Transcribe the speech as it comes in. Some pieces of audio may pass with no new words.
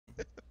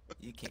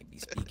You can't be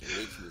speaking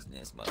witchy in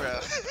this Bruh.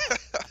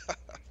 motherfucker.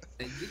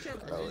 Hey, get your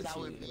Bro, friend That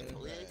shit, would be man.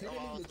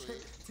 lit.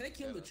 Take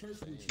him to church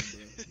with you,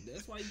 bro.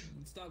 That's why you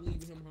stop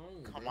leaving him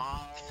home, Come bro.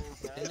 on,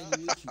 bro. That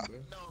nigga with you, bro.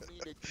 No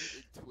need to keep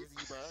it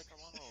twizzy, bro.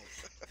 Come on.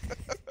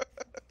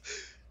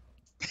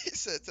 He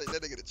said take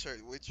that nigga to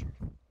church with you.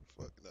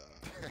 Fuck nah.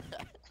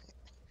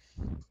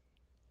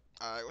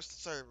 Alright, what's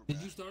the server, Did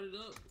man? you start it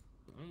up?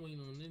 I'm waiting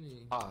on that.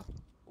 Ah,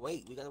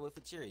 wait, we gotta wait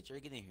for Cherry. Cherry,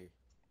 get in here.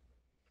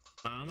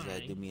 You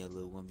gotta do me a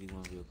little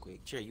 1v1 real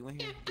quick. Cherry, you in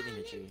here? Get in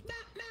here, Cherry.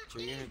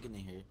 Cherry, you in here? Get in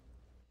here.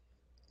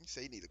 You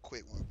say you need a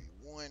quick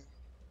 1v1.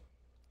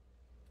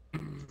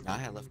 Nah, I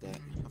had left that.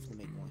 I'm gonna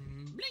make one.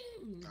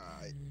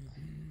 Alright.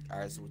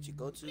 Alright, so what you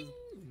go to,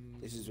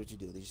 this is what you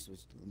do. This is what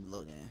you do. Let me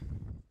load in.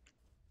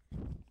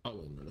 Oh,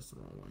 wait, no, that's the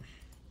wrong one.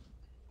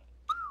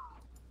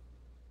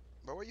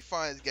 Bro, where you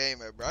find this game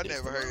at, bro? I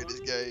never heard of this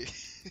game.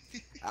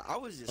 I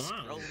was just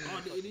Fine. scrolling Oh,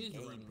 on the it is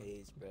game right.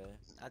 page, bro.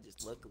 I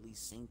just luckily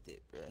synced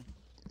it, bro.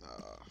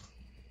 Nah.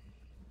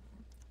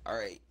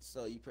 Alright,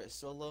 so you press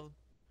solo,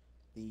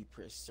 then you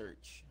press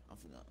search. I'm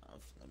finna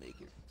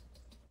make it.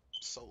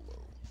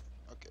 Solo.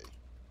 Okay.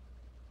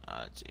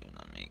 Dude,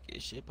 I make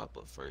it. Shit pop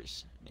up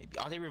first. Maybe.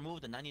 Oh, they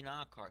removed the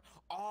 99 card.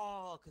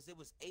 Oh, cause it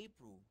was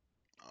April.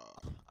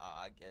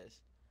 I guess.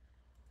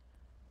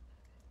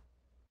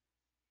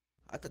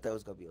 I thought that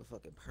was gonna be a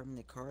fucking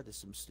permanent card or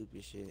some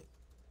stupid shit.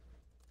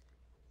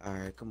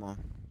 Alright, come on.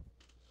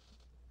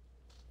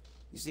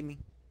 You see me?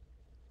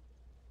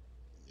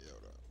 Yeah,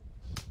 hold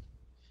up.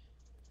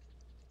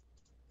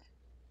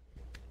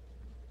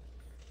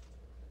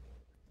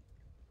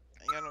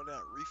 Ain't got no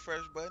damn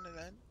refresh button or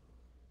nothing?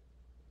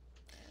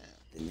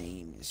 The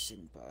name is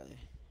Senpai.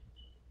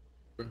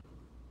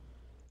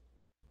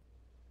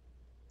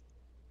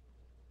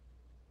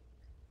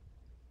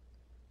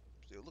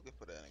 Still looking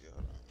for that nigga.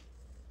 Hold on.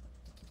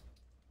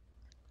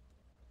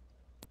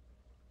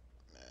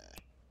 Nah.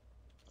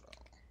 Hold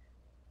on.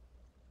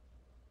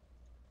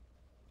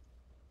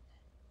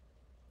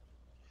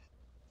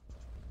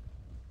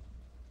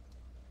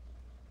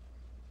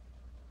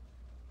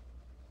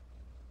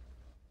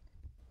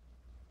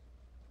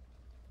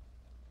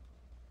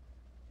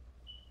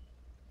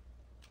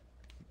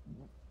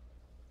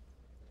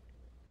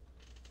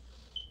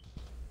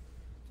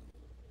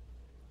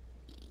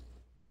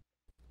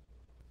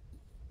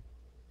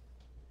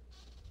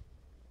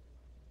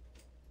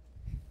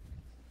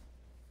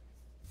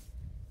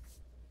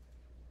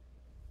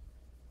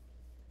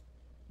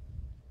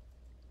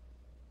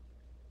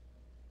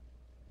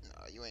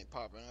 Nah, you ain't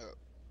popping up.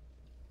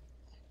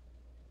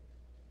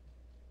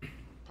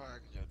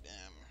 Park your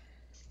damn.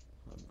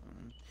 Hold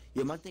on.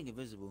 Yeah, my thing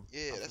invisible.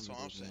 Yeah, I'm that's finna what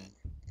go I'm again. saying.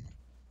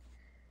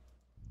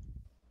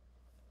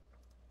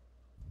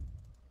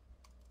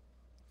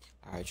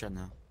 Alright, try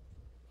now.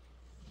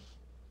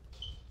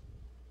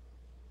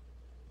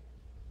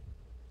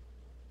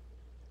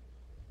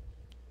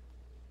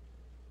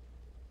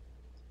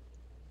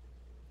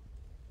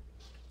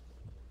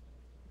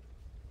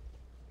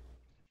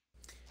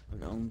 I'm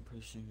the only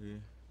person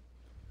here.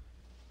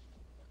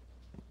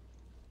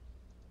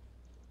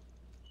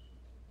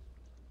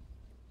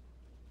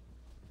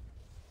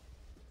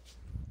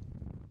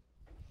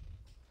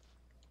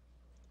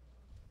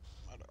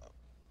 Hold up.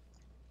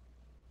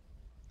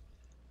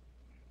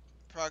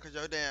 Probably cause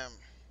your damn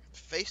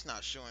face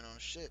not showing on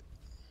shit.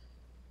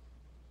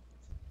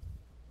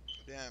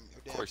 Your Of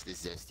damn course,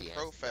 this zesty ass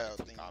profile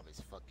take thing. off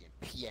his fucking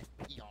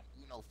PFP on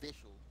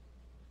UNOFFICIal.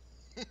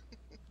 What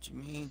you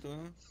mean, dude?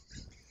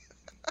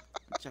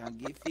 I'm trying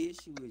to get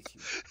fishy with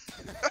you.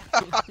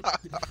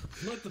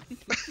 What the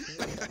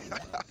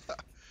fuck?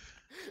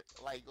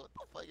 Like, what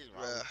the fuck is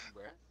wrong with you,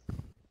 bro?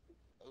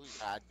 We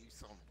gotta do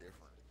something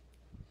different.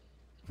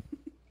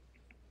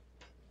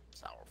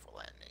 Sourful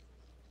that nigga.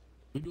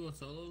 You doing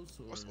solos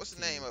or What's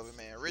the name of it,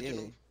 man?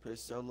 Original? Yeah,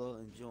 press solo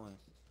and join.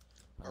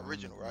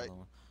 Original, right?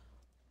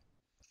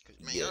 Cause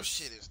man, your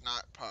shit is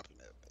not popping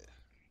up, man.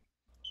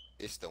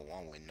 It's the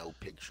one with no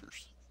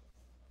pictures.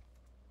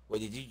 Wait,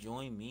 did you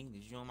join me?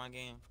 Did you join my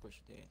game? Of course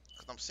you did.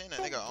 Cause I'm seeing that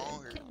nigga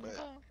on here, but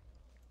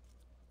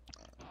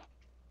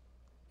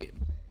Let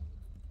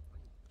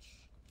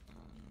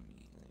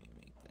me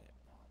make that.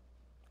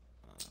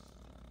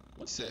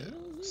 he said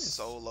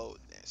solo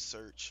then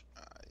search.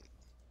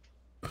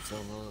 Alright.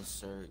 Solo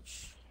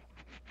search.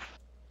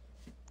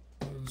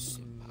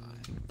 Senpai.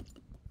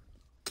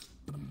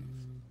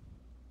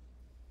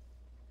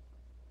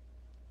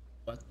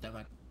 What the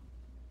fuck?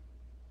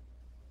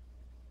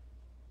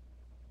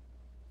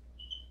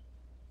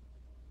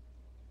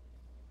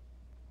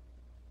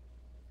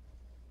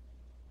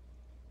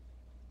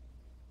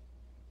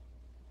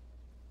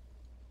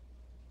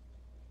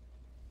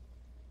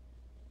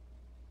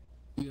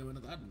 Yeah,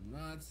 but I do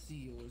not see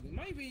yours. It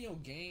might be in your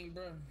game,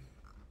 bro.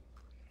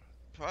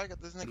 Probably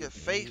got this nigga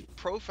face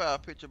profile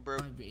picture, bro.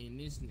 Might be in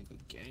this nigga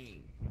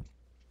game.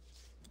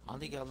 I don't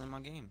think y'all in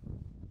my game.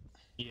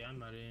 Yeah, I'm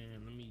not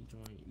in. Let me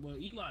join. Well,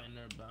 Eli in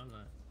there, but I'm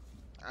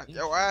not.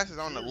 Your ass is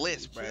on the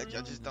list, bro. I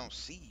just don't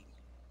see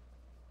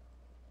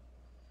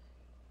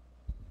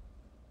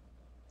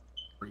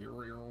you.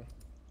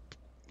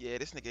 Yeah,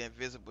 this nigga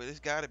invisible. This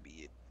gotta be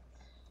it.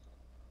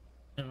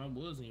 Damn, I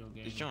was in your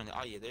game. Just join it.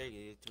 Oh yeah, there it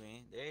is,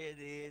 twin. There it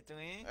is,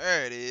 twin.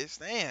 There it is.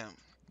 Damn.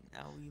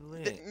 Now we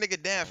lit.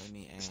 Nigga, damn.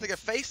 Right, This nigga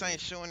face ain't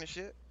showing the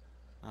shit.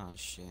 Oh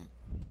shit.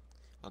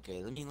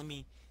 Okay, let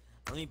me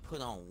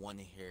put on one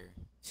here.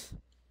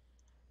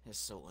 That's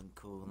so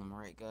uncool. Am I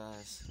right,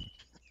 guys?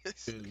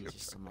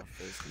 Just on my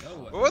face.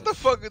 No, What the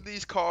fuck are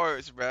these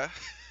cards, bruh?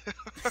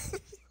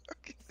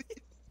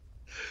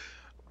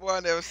 Boy, I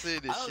never seen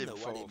this I don't shit know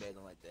before. why they made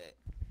them like that.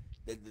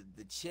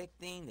 The check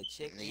thing,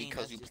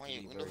 Because you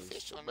playing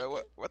UNOFFICIal.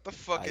 Bro, what the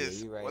fuck yeah,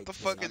 is you right, what the too.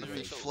 fuck is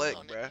Unofficial, reflect,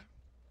 on it. bruh?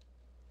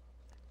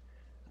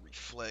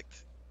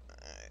 Reflect.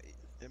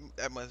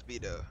 That must be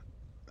the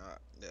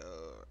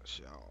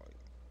shit.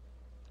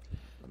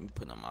 Let me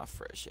put on my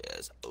fresh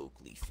ass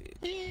Oakley fit.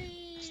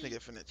 This nigga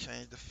finna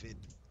change the fit.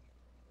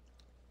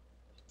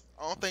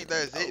 I don't think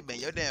that's it, man.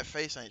 Your damn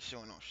face ain't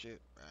showing no shit,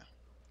 man.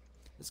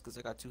 It's cause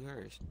I got two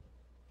hairs.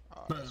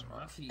 Oh, Bro, that's I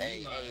right. see Hey,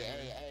 you hey, like, hey,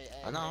 hey,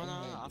 No, hey, no, hey,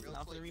 no, I'm real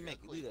finna quick, remake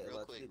real it. Do quick, that, real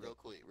let's quick, do real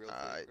quick, real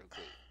Alright. quick, real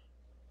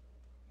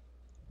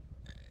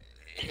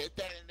quick. Hit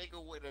that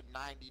nigga with a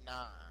 99.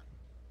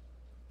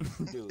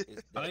 Dude,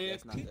 it's, Oh yeah,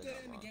 that's not keep there that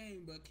no in the more.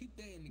 game, bro. Keep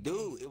that in the game.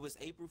 Dude, it was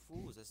April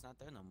Fool's. It's not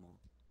there no more.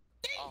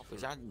 Oh,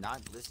 Was y'all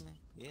not listening?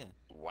 Yeah.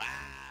 wow,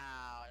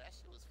 that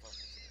shit was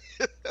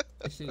funny.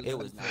 That shit It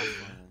was not funny.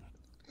 fun.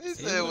 He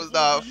said it was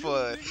not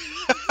fun.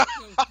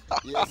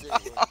 Yes, it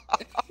was.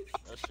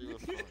 That shit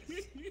was funny.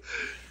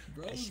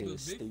 Bro, That shit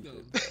was stupid,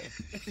 bro.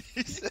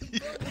 He said,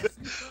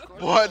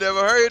 boy, I never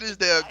heard this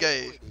damn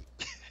game.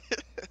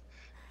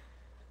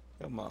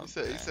 Come on, He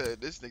said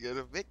this nigga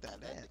the victim.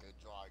 That Damn. nigga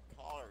drawing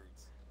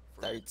cards.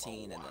 for 13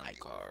 a and them while.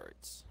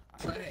 cards.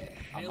 Right,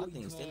 My hell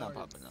thing's still not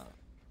cards. popping up.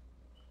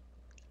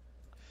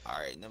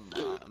 Alright, never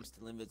mind. I'm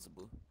still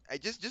invincible. Hey,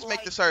 just make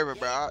Like, the server,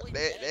 bro.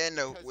 yeah, They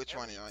know because which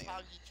one I every am.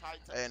 time you tried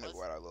to They know plus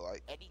what I look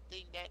like.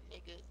 anything that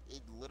nigga,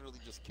 it literally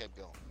just kept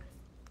going.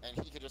 And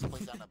he could just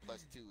place down a +2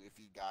 if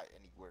he got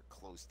anywhere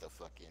close to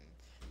fucking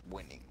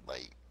winning.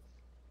 Like,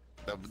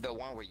 the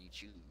one where you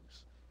choose.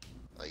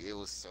 Like, it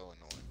was so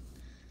annoying.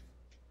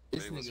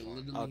 This It was nigga fun.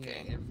 literally Okay.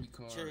 had every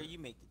card. Sure, you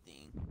make the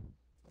thing.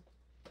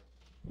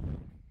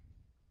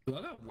 Dude,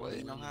 I got Well, one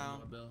you know on how-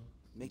 my belt.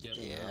 Make the Yeah,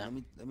 thing. yeah.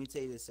 Let me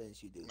tell you the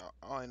settings you do. No,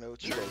 I don't know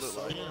what you You go look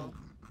like. solo.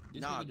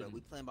 This Nah, nigga bro, done- we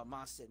playing by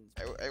my settings.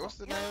 Hey, what's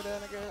the name of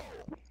that nigga?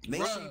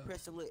 Make sure you Bruh,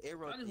 press the little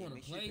arrow I just thing. wanna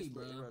Make sure you play, press the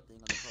little bruh. arrow thing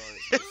on the card.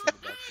 So it's in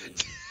the back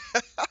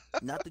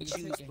thing. Not the Nigga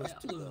choose, taking press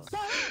 2 hella-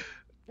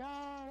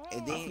 though.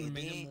 And I'm then, finna and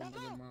make then, him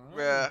on my own.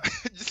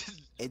 Bruh,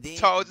 just and then,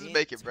 Tall, and just then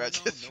make it, turn bruh. on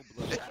Just- no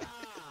bluff.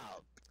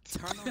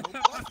 Turn on no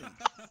bluffing.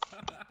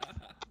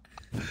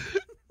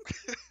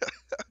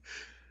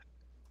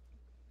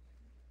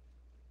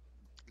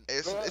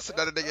 it's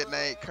another nigga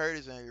named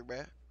Curtis in here,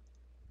 bruh.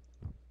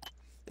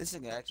 This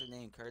nigga actually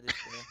named Curtis,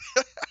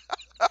 bro.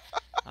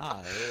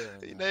 Ah,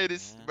 hell He nah, named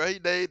his, man. bro. He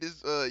named his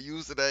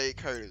username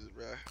Curtis,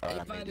 bruh. Hey,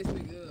 I find made this it.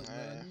 nigga up, bro.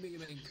 Man. This nigga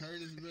named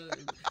Curtis, bro.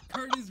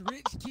 Curtis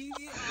Rich Kid.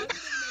 Oh,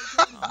 this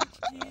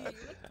nigga named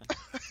Curtis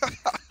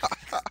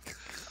Rich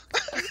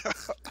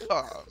Kid.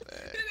 Oh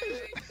man.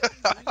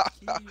 Rich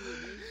Kid, man.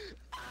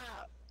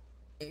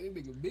 Hey,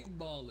 this nigga big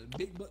ballin',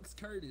 big bucks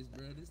Curtis,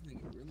 bro. This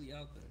nigga really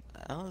out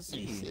there. I don't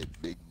see He you.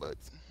 said big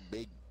butts.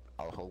 Big.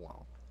 Oh, hold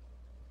on.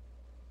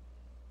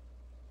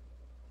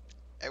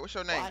 Hey, what's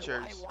your name,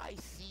 Church? Why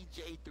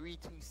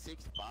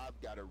CJ3265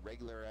 got a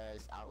regular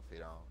ass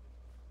outfit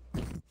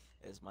on?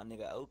 It's my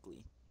nigga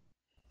Oakley.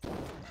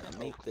 I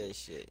make that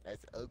shit.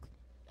 That's ugly.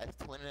 That's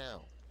Twin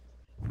L.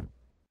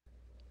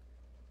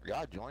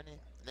 Y'all joining?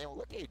 Then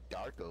look at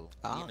Darko.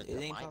 Oh, being a it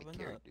ain't demonic popping up.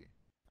 character.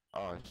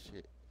 Oh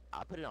shit!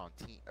 I put it on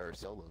team or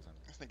solos.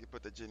 This nigga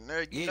put the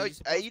generic. You Yeah, know, you hey,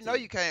 supposed you know to.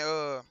 you can't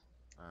Alright,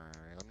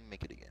 let me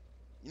make it again.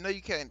 you know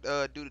you can't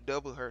do the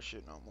double her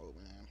shit no more,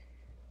 man.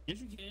 Yes,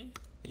 you can.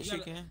 Yes, You you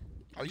gotta- can.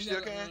 Oh, you still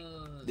gotta,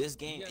 can? This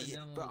game, you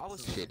gotta bro, I download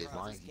was some- Shit is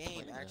surprised. This lying.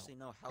 game Playing actually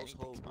know Anything's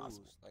household rules,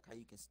 possible. like how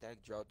you can stack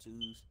draw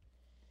twos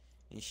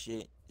and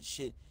shit,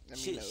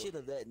 Let me know. shit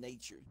of that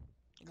nature.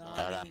 You know what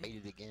Alright, I I mean?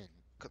 made it again.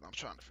 Cause I'm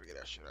trying to figure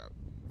that shit out.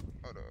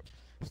 Hold up.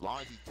 As long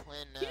as you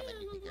twin them,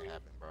 anything can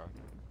happen, bro.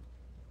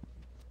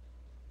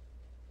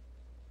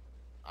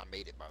 I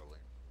made it, by the way.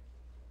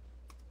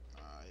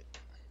 Alright.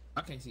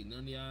 I can't see none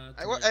of y'all.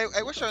 Hey, what's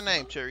the your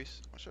name, fuck?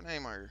 Cherries? What's your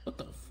name, here? What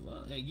the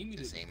fuck? Hey, give me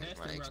The the same as pass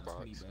my the rock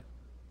to me, Xbox. bro.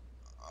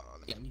 Oh,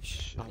 let Yeah, me me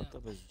shit. Popped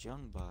up as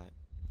Jung Bot.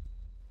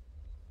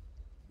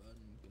 Button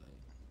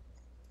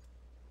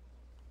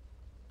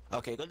play.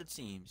 Okay, go to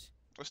teams.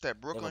 What's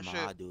that Brooklyn Never mind,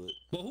 shit? I do it.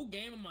 But who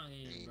game am I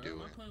in, You bro? do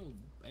Am I it. playing with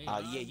AI,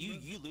 Yeah, bro?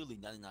 you literally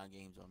 99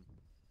 games on.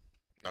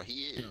 No, he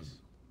is.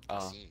 I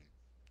Oh, seen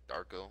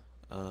Darko.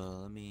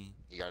 let me.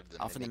 You got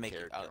the I'm finna mimic make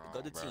it. character Go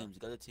on, to bro. teams.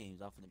 Go to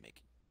teams. I'm finna make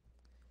it.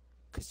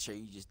 Cause Cherry,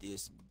 you just did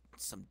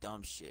some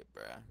dumb shit,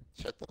 bruh.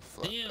 Shut the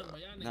fuck Damn, up. bro,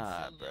 y'all niggas Nah,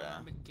 selling bruh.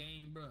 out my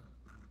game, bro.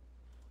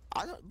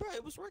 I don't, bruh.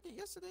 It was working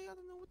yesterday. I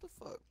don't know what the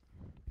fuck.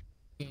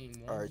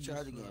 Game All right, wonky try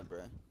as it again, fuck.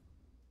 bruh.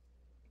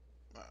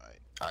 Alright.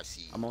 I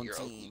see. I'm on you're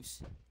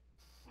teams.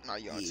 No,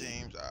 you on Yeah.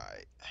 teams?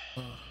 Alright.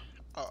 Ugh.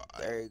 Alright.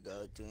 There you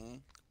go,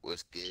 twin.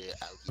 What's good,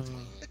 Aoki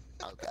twin?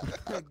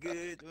 Okay.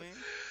 Good, twin.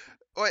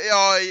 Wait,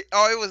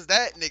 it was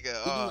that nigga.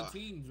 We're doing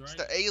teams, It's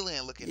right? the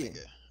alien looking Yeah.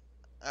 nigga.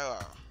 Oh,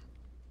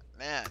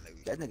 nah,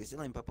 nigga. That nigga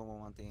still ain't popping on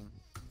one thing.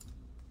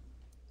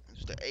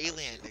 It's the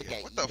alien Look nigga.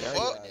 at What the Evil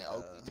fuck? Twin and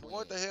Oakley twin.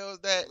 What the hell is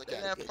that? Look In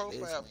at that this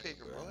profile nigga,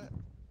 picture, bro. what?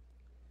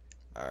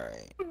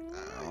 Alright. I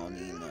don't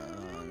need no.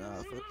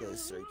 Fuck that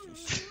searchy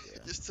shit, It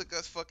bro. just took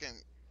us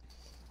fucking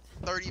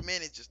 30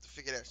 minutes just to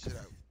figure that shit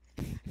out.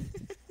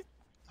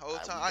 Whole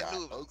Alright, time we I got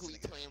knew it was Oakley this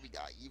nigga. twin, we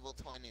got Evil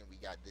twin, and we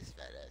got this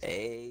fat ass.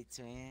 Hey,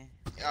 twin.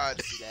 Ah,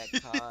 See that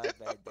card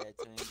back there,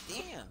 twin?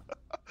 Damn.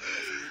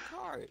 That's some new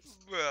cards.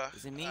 bruh.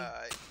 Is it me?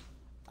 Alright.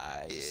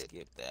 I Yeah.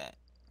 skip that.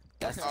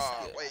 That's a Oh,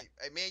 skip. wait.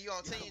 Hey, man, you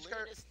on Yo, teams, look at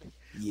Kurt? this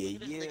Yeah,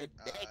 Look at this yeah. nigga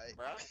deck, Alright.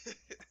 bro.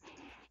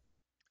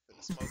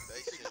 Finna smoke that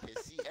This nigga shit. can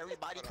see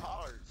everybody Hold on.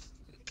 cards.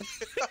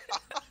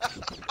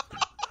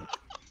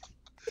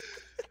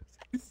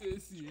 He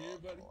said, see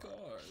everybody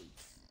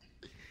cards.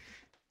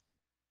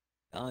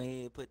 Go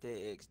ahead, put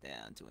that X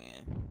down,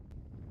 twin.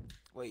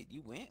 Wait,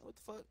 you went? What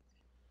the fuck?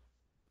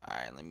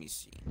 Alright, let me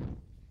see.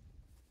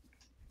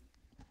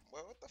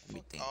 Well, what the Let me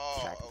fuck? think Oh,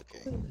 practical.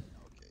 okay.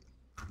 Okay.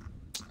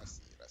 I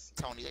see it. I see it.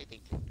 Tony, they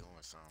think they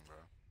doing something, bro.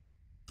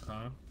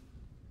 Huh?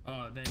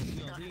 Oh, dang,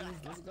 you on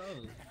teams? Let's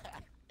go.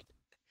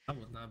 I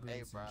was not paying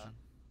Hey, bro. attention.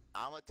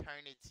 I'ma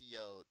turn it to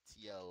your.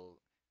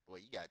 Boy,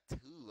 you got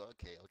two.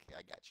 Okay,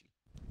 I got you.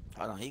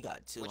 Hold on, he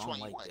got two. Which I one don't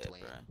you like want, that,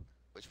 twin? bro.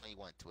 Which one you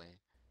want, twin?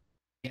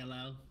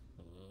 Yellow.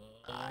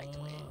 Alright,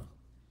 twin.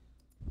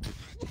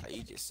 Oh,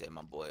 you just set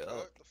my boy up.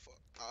 What the fuck?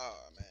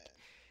 Oh, man.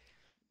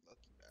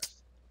 Lucky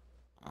bastard.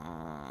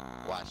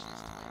 Watch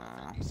this, twin.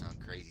 I'm finna do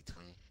something crazy,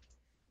 twin.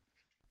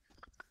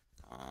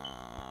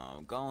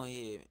 Go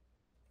ahead.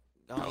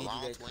 Go How ahead long,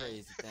 and do that twin?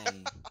 crazy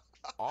thing.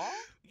 Oh?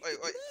 You Wait,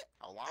 can do wait. that?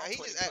 How long, He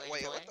twin, just add, twin,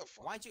 wait, twin? what the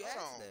fuck? Why'd you Hold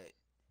ask on. that?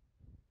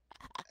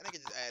 That nigga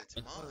just added to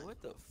Wait, mine. what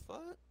the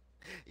fuck?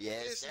 Yeah,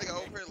 This sure. nigga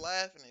over here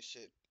laughing and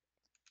shit.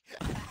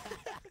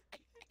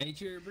 Hey,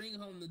 Cherry, bring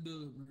home the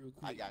dub real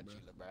quick. I got bro. you,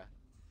 bro.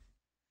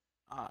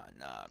 Ah,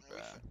 nah, Man, bro.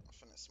 I'm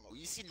finna smoke. Well,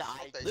 you see the Smoke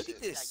hype. that Look shit.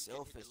 at this Like, you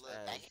selfish get the little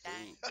ass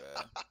dang, dude, bro.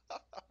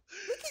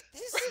 Look at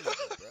this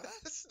nigga, bro.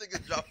 This nigga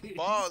dropping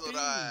balls on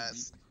our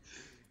ass.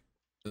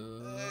 Uh,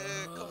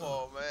 Come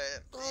on,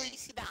 man. Oh, you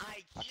see the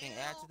IQ? I can't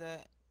add to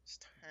that.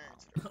 Just turn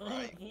to the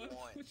right what?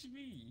 one. What you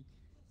mean?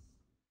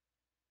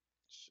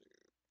 Shoot,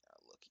 got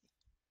lucky.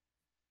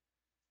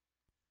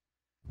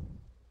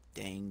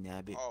 Dang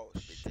nabbit. Oh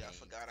shit, I dang,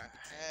 forgot I the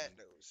had dang.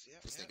 those.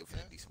 Yep, This yep, nigga yep.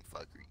 finna do some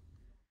fuckery.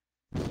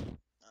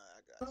 I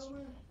got you.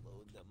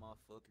 Load up my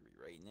fuckery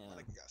right My now.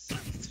 nigga got six.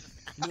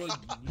 Look,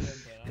 yeah,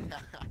 bro.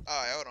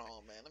 Alright, hold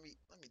on, man. Let me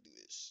do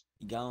this.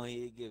 Go ahead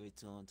and give it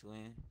to him,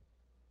 twin.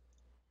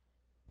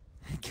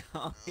 Go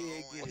ahead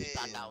and give What it you to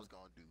thought him. I was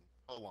gonna do?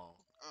 Hold on.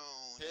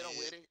 Oh, Hit him yeah.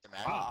 with it.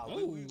 Imagine. Ah,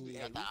 Oh. we Yeah,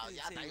 Y'all finna thought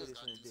tell he you was what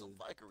gonna finna do some do.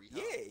 fuckery,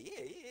 huh?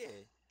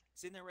 Yeah.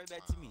 Send that right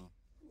back to me.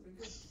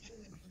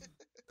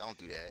 Don't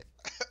do that.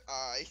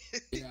 Alright.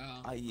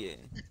 Yeah. Oh, yeah.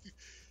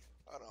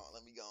 Hold on,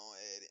 let me go on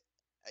edit.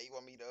 Hey, you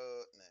want me to?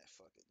 Nah,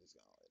 fuck it. Just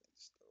go on edit.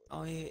 Just throw it.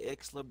 Oh, yeah,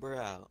 X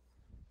LeBrow.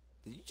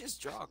 Did you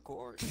just draw a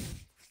chord? Nah,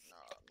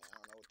 man, I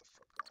don't know what the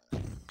fuck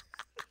going on.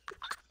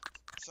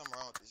 Something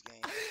wrong with this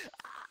game.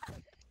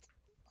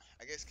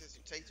 I guess because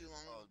you take too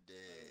long. Oh, I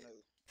dead. don't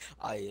know.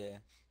 Oh, yeah.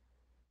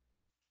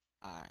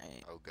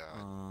 Alright. Oh,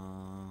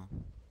 God.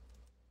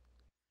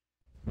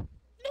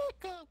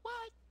 Nigga,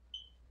 what?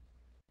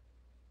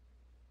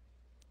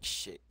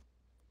 Shit.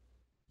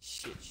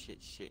 Let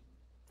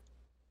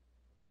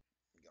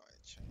me go ahead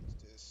and change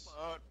this.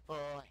 Boy.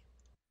 Boy.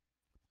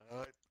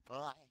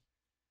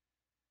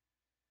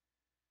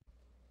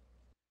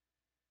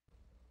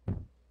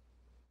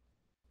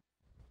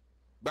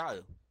 Bro,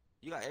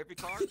 you got every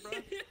card, bro?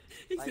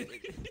 He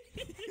Like,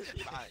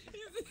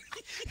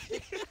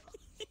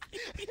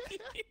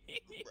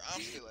 Bro,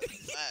 I'm still at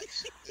the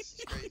match. This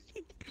is crazy.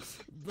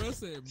 Bro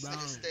said This brown.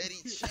 nigga steady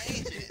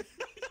changing it.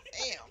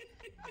 Damn.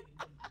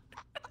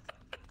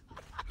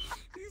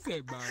 He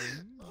said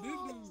brown. This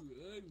dude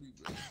ugly,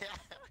 bro.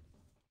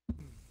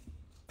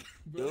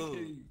 Bro,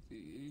 Dude.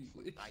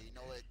 Now, you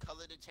know what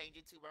color to change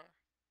it to, bro?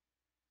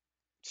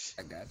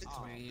 I got the Oh,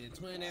 twin. You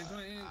go ahead.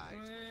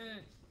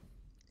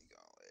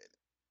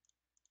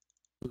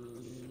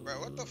 Bro,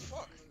 what the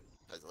fuck?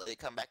 Because when they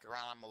come back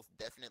around, I'm most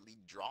definitely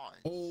drawing.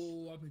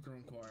 Oh, I picked the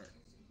wrong card.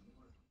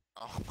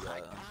 Oh, my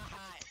Yeah. God.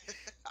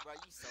 Bro,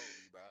 you sold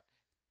me, bro.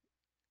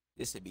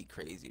 This would be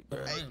crazy,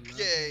 bro. Hey, I am not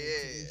yeah, paying yeah,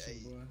 attention,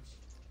 hey. boy.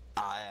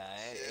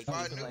 If I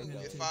keep it knew, like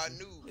that. if I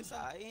knew, It's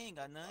alright, he ain't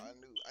got I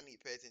nothing. knew. I need to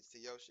pay attention to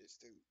your shits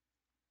too.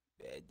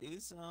 Bad do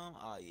some.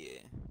 Oh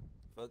yeah.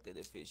 Fuck that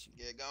official.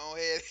 Yeah, go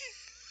ahead.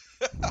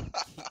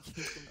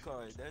 Keep some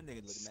cards. That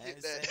nigga look Skip mad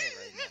that. sad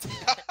right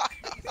now.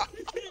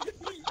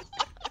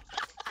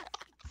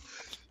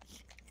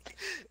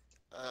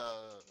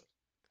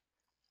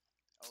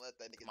 Don't let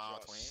that nigga Come on,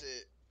 draw twin.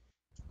 shit.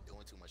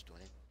 Doing too much,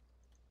 twin.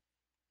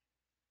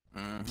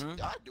 Mm-hmm.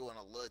 Y'all doing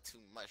a little too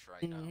much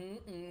right now.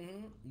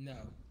 No.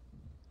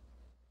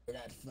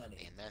 That's funny.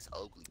 And that's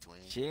Oakley, twin.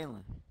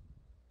 Chilling.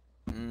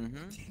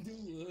 Mm-hmm.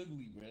 Dude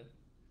ugly, bro.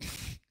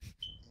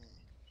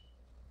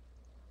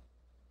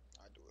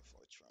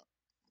 front.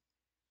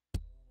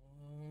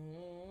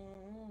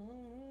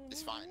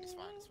 It's fine. It's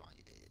fine. It's fine.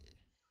 Yeah.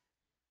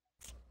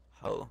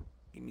 Ho,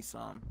 give me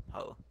some.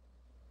 Ho.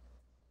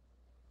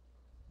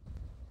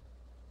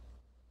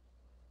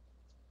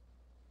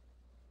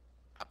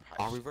 I probably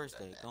I'll should've reverse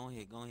done that. Go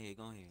ahead. Go ahead.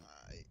 Go ahead.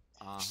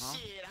 Alright.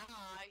 Shit,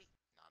 alright.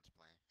 No, I'm just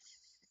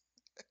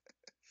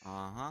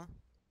playing.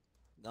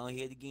 Go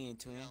ahead again, You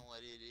twin. know what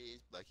it is?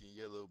 Black and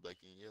yellow, black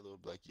and yellow,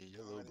 black and I'm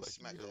yellow, gonna black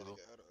smack and that yellow.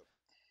 nigga. Hold up.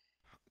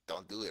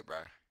 Don't do it, bro.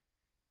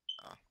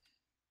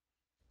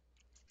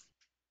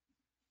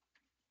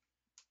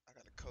 I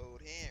got a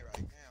cold hand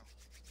right now.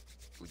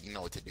 Well, you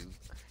know what to do.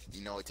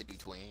 You know what to do,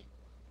 twin.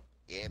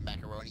 Yeah,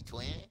 macaroni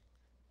twin.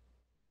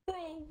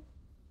 Bro.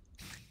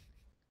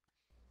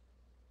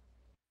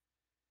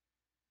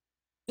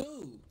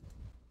 Dude.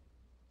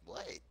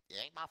 What? It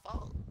ain't my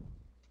fault.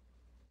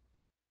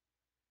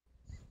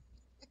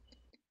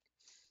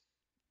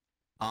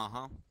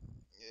 Yeah.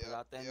 Pull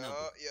out that yeah. number.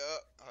 Yeah.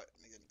 Alright,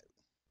 nigga.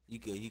 You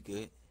good. You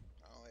good.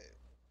 Go ahead.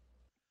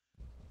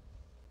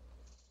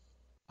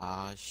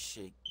 Ah,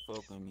 shit.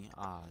 Fuck with me.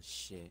 Ah,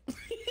 shit. Oh,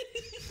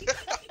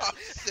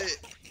 shit.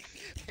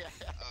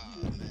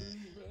 Oh, man.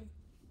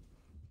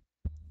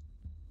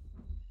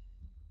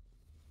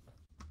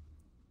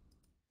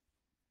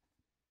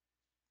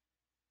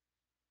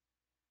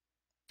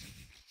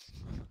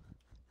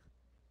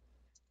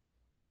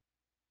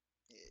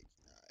 Yeah.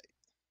 Alright.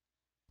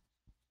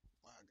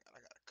 My God, I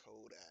got a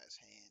cold ass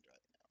hand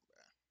right now,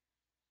 bro.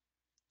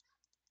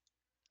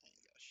 I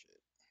ain't got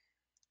shit.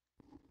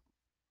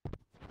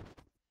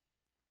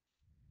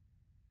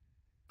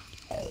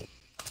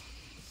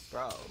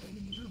 Bro.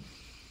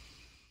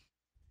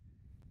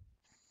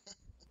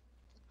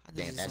 How does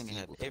Damn, this that's thing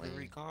have evil, every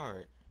twin.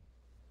 card?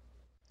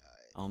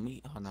 Alright. On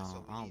me? Oh, That's no.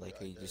 what we I don't need like how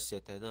right you there. just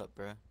set that up,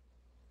 bro.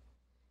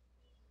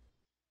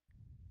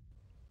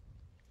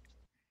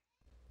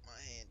 My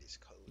hand is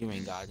cold. You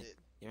ain't got Shit. it.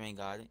 You ain't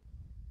got it.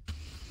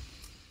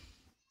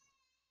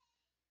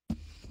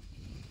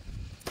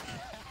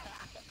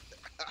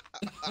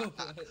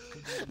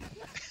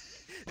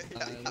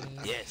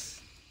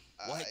 Yes.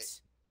 What? Alright.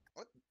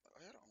 What?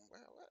 Hold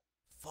on. What?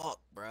 Fuck,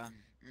 bro.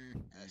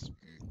 That's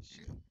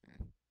shit.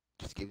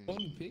 Just give Let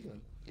me me. pick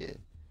him. Yeah.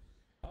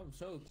 I was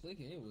so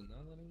clicking. It was not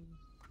letting me.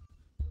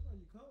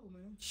 You cold,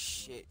 man.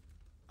 Shit.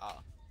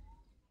 Ah.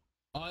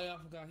 Oh, yeah, I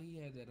forgot he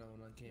had that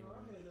on camera. I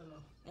had that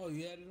on. Oh,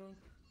 you had it on?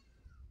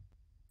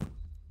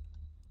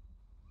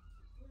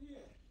 Where you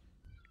at?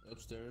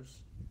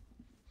 Upstairs.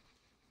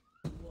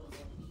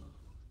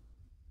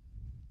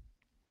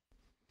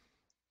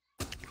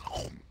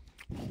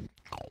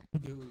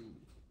 Dude.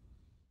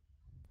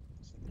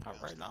 All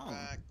right, Bounce on.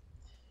 back.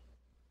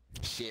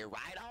 Shit,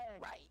 right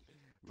on, right?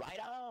 Right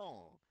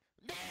on.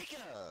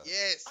 Nigga!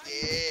 Yes,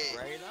 yeah.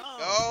 Right on.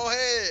 Go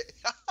ahead.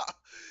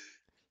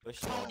 For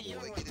sure, Tony, boy. you're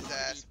Boy, get his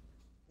retarded. ass.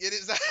 Get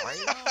his ass.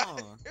 Right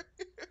on.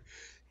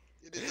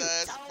 Get his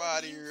ass up Tony,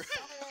 out of you here.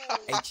 sold.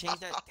 Hey, change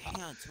that.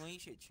 Damn, twin. You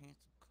should change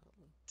some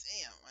color.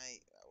 Damn, I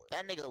ain't.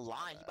 That nigga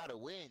lying, he about to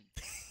win.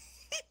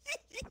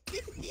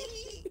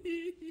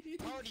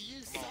 Tony,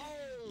 you sold.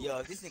 Yo,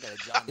 if this nigga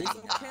John It's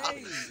Cena, I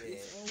okay. would've said,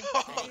 It's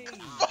Fuck. okay.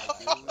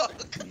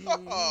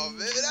 Oh man,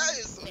 that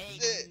is some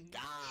Thank shit.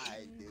 God,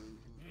 dude.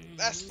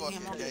 That's Damn,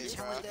 fucking I'm gay, gonna bro.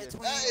 challenge that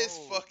twin. That is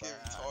Sold, fucking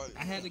bruh. retarded. I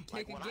had to bro.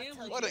 take a when I gamble.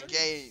 tell you What a you're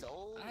game.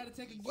 sold, I had to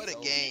take a What a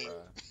gamble. game.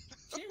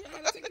 bruh. Jerry, I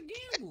had to take a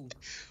gamble.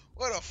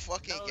 What a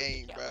fucking No,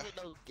 game, that bro. wasn't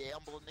no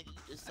gamble, nigga. You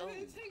just I sold.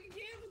 had to take a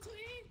gamble,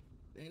 twin.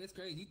 Man, that's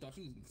crazy. You thought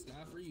you was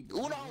sky free.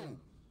 Uno.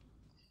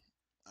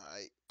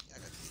 Alright, I got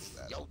to do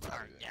that. Your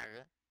turn,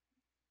 nigga.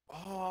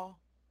 Oh.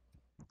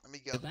 Let me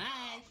go.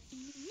 Goodbye.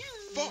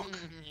 Fuck.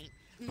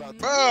 Bro,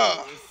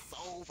 Bruh. dude is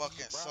so Fucking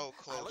deep, bruh. so Alright,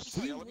 close.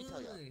 let me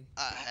tell you. I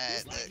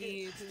had This that.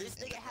 nigga, this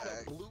in nigga the had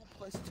bag. a blue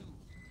 +2,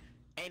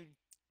 and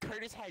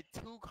Curtis had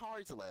 2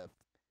 cards left,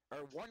 or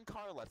 1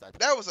 card left. I think.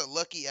 That was a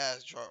lucky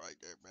ass draw right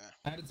there, man.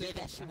 I had to Yeah, take,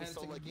 that I shit had was to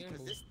so take a lucky because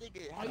gamble. this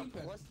nigga Oh, had a you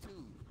pass it.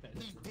 +2.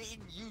 He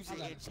didn't use I it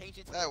got and it. change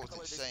it to That the was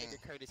color insane. this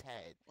nigga Curtis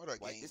had. What a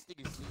Like game. this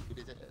nigga's stupid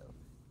as hell.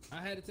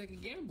 I had to take a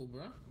gamble,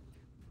 bro.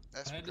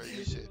 That's I had to see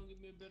crazy if they shit. gonna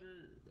give me a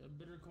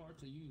better card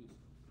to use.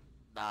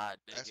 Nah,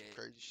 nigga, That's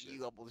crazy shit.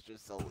 you almost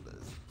just sold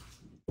us.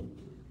 Go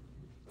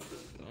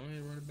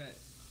ahead, run it back.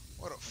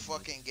 What a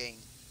fucking game.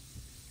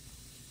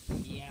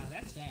 Yeah,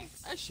 that's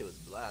facts. That shit was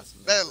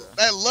blasphemous.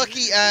 That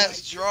lucky ass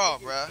Like, draw,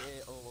 this nigga bruh.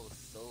 dead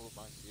almost sold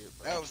my shit,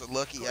 bro. That was a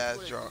lucky Curtis ass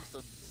would've draw. used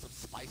some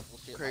spiteful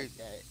shit Crazy.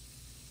 like that.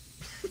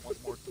 One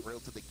more thrill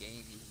to the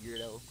game, you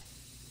weirdo.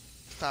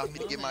 Time for me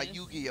to get my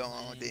Yu-Gi-Oh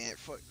on then.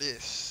 Fuck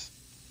this.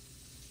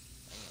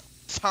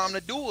 Time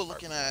to duel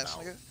looking ass,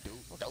 nigga. Dude,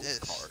 Fuck those this.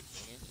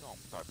 cards, man. You don't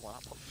start playing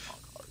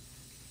Pokemon cards.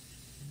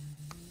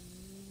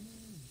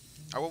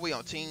 Are we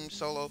on team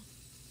solo?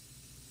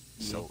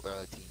 So,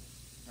 team.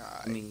 I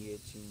Alright. mean, yeah,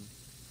 team.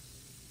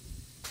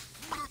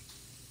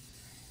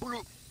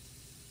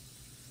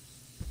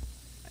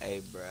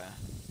 Hey, bruh.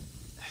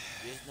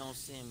 Just don't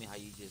send me how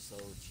you just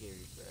sold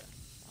Cherry, bruh. I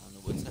don't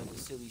know what type of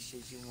silly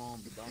shit you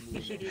want, but don't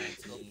lose your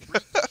 19.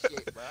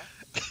 Shit, bro.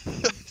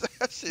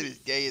 That's Shit is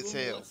gay as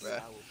hell, bro.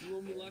 You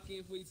want me to lock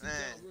in for you, Man.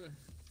 bro?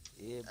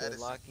 Yeah, bro, That is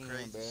some lock in,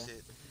 crazy bro.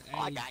 shit. Oh,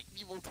 I Hey, got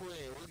evil twin.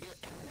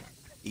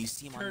 You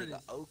see my Curtis.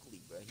 nigga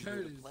Oakley, bro. He here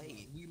Curtis, to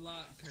play. we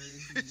locked,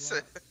 Curtis. He We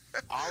said- locked.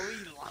 Are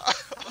we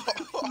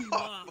locked? We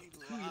locked.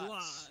 We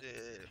locked.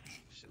 Shit.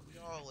 Shit, we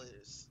all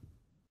is.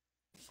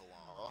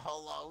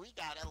 Hold on. We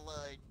got a little.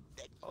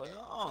 Oh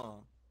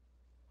no.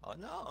 Oh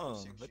no.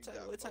 See What you type,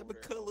 got what type over of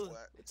there, color?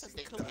 what? What type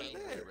Stay of color tame is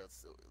with that? it, bro.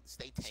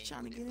 Stay Just tame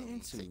trying to with get it.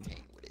 into. Stay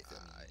tame with it.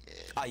 Alright. Yeah.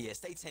 Oh yeah,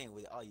 stay tame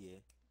with it. Oh yeah.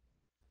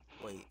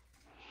 Wait.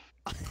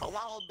 Hold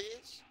on,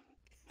 bitch.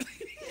 Oh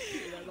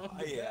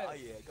yeah, oh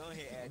yeah. Go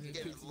ahead, add Get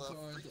it. his love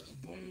free.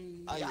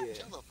 Boom. Oh Y'all yeah.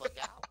 chill the fuck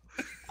out.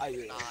 Oh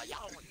yeah. Nah,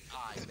 y'all.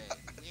 Alright, man.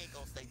 We ain't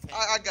gonna stay tame.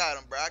 I got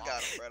him, bro. I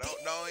got him, bro.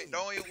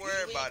 Don't even worry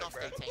We about ain't it,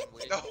 bro. gonna stay tame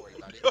with it. Don't, Don't worry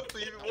about it. don't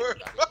even Don't worry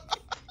about it.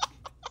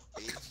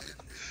 Bitch. it.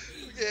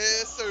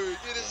 Yes, sir.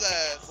 Get his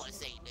ass.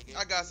 Plus eight, nigga.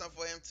 I got something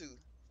for him too.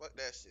 Fuck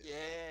that shit.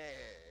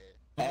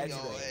 Yeah. Add Go it.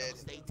 ahead.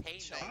 Stay tame,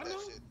 Change I that know.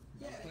 shit.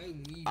 Play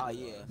with me, Oh bro.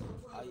 yeah.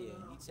 Oh yeah.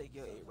 You take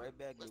your eight right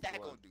back. What's little that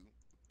boy. gonna do?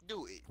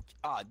 Do it.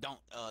 Ah, don't.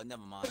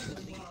 Never mind.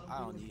 I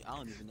don't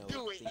even know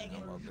Do what it, to think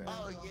nigga. about, bro.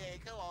 Oh yeah,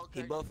 come on,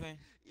 He Kurt. buffing.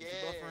 Yeah. He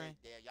buffering.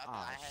 Yeah, y'all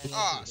Ah, I had shit.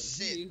 Ah, He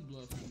shit. is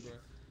bluffing, bro.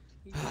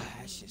 He Ah, bluffing.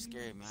 that shit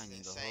scared me. I ain't even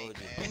Insane, gonna hold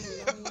man.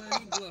 you.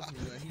 He bluffing,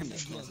 bro. He I'm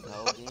is gonna cancel the bluffing.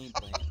 whole game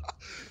plan.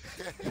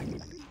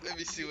 Let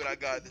me see what I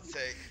got to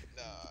take.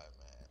 Nah,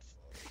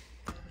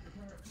 man.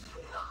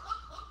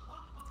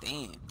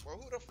 Damn. Bro,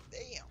 who the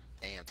damn?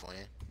 Damn, twin.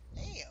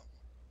 Damn.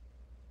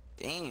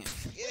 Damn.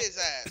 Get his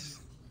ass.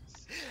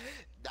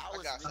 That I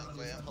was got really something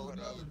for him. just Hold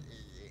up. an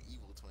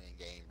evil twin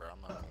game, bro.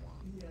 I'm not gonna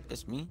lie.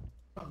 It's me.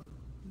 I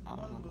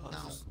don't know.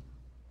 No.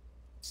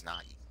 It's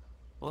not you.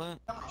 What?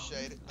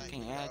 Appreciate it. I Thank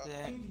can't you, add dog.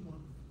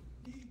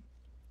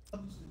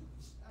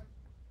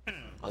 that.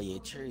 Oh yeah,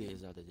 Cherry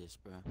is out of this,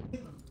 bro.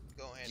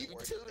 Go ahead You and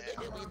work two, it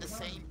nigga, we down. in the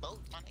same boat,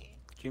 my nigga.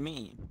 What you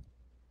mean?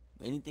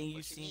 Anything you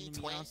What you seen mean, me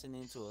twin? bouncing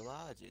into a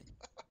logic.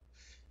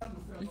 Oh,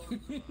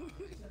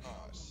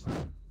 shit.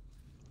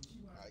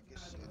 Alright, good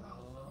shit.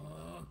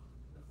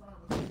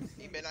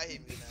 He better not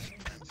hit me now.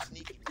 I'm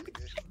sneaky,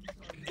 nigga.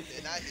 He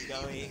better not hit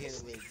Go me. ahead, hit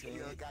it with it, You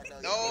twin. don't got no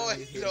No,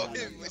 yellows, he don't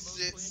hit me with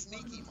shit.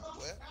 Sneaky, my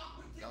boy.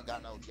 You don't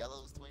got no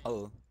yellows, twin?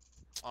 Oh.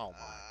 Oh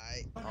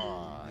my.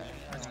 Alright.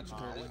 I got you,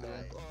 Curtis, bro.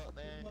 Oh,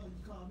 man.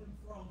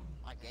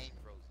 My game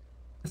frozen.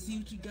 See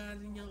what you got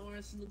in your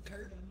arsenal,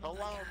 Kurt. Hold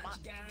on, my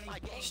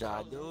game Should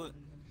I frozen. do it?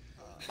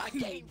 My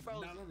game No,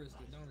 frozen. don't risk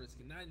it. Don't risk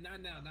it. Not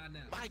now. Not now.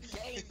 My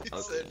game He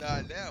frozen. said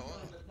not now,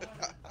 huh?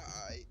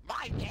 Alright.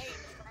 My game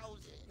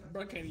frozen.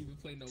 Bro can't even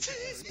play no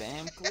cards.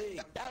 Spam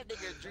click. That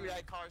nigga drew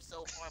that card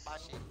so hard, my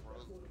shit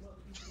froze.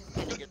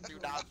 That nigga threw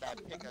out that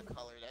pick a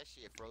color, that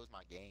shit froze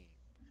my game.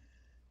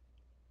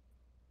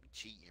 You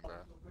cheating,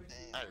 bro.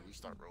 I had to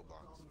restart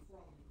Roblox.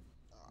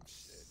 Oh,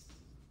 shit.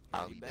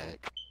 I'll be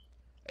back.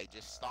 Hey,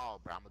 just stall,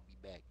 bro. I'm gonna be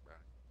back, bro.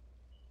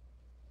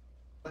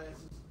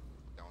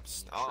 Don't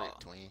Stall. trick,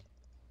 twin.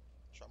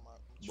 Try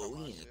But we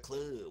my in a shit.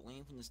 club. We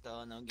ain't finna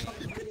start no game.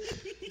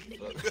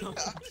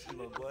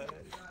 My boy.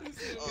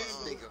 This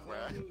nigga, bro.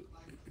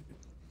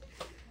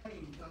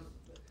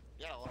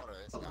 Yeah, hold on,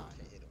 this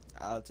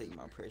guy. I'll take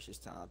my precious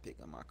time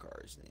picking my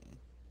cards then.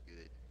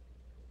 Good.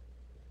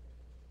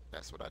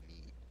 That's what I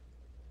need.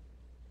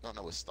 You don't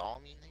know what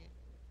stall mean, nigga?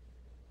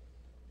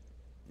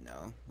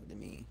 No, what do you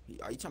mean?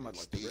 Are you talking about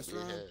like the Stupid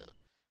restaurant?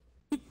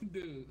 hell.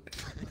 Dude.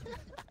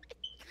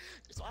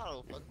 That's why I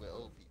don't fuck with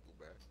old people,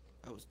 bro.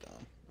 That was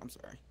dumb. I'm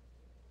sorry.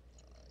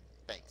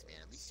 Thanks, man.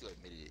 At least you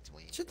admitted it,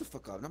 twin. Shut the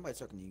fuck up. Nobody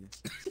talking to you.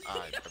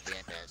 Alright, a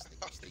vamp ass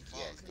nigga, stinky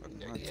ass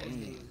nigga, My dirty ass nigga.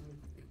 team.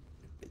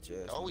 Bitch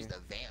ass. Always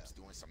nigga. the vamps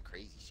doing some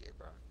crazy shit,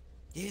 bro.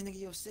 Yeah, nigga,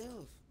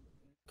 yourself.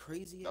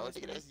 Crazy No, ass.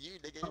 nigga, nigga. that's you,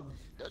 nigga.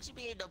 Don't you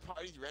be in the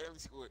parties randomly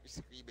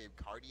screaming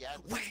cardiac?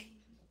 Wait.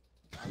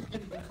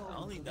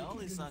 the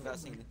only song I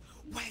sing.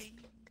 Wait.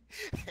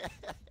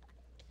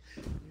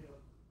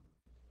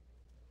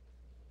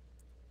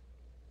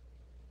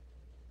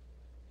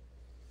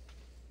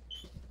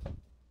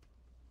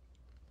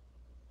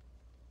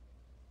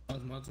 That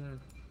was my turn.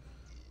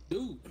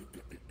 Dude.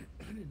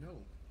 I didn't know.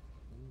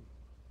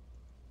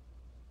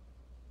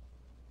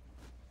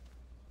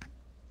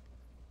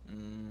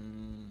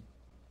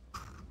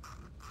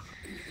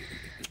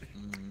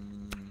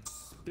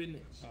 Spin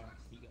it.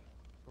 You got it.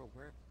 Bro,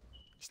 where?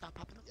 It's not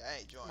popping up. Yeah, I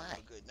ain't drawing no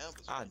Mike. good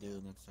numbers. I'll right do now.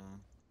 it next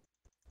time.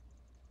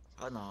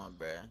 Hold on,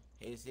 bruh.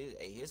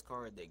 His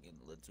card they getting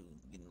a little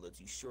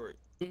too short.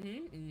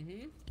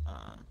 Mm-hmm.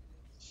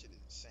 Shit is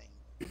insane.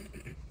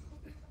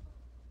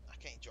 I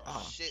can't draw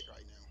Ah. shit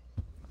right now.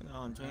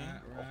 Hold on, Jane.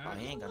 Right. Oh,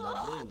 he ain't got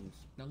no blues.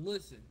 Now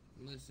listen.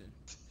 Listen.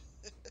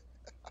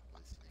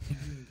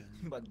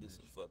 I'm about to do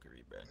some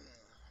fuckery, bruh.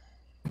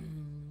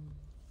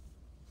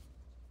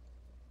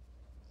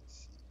 Let's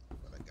see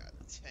what I got in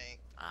the tank.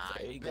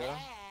 There you go. back.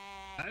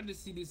 I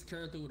just see this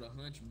character with a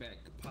hunchback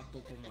pop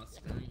up on my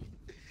screen.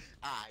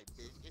 Alright,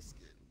 bitch, it's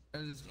good.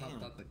 I just popped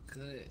Damn. out the cut.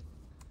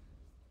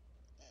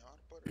 Damn, how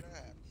the fuck did that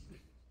happen?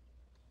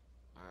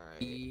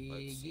 Alright,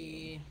 let's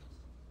see. Yeah.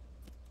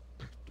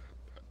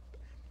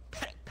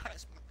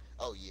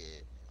 Oh yeah.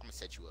 I'm gonna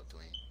set you up,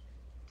 twin.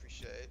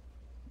 Appreciate it.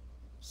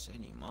 Set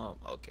him up.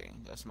 Okay,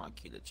 that's my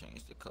key to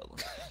change the color.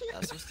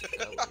 That's just the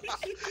colors.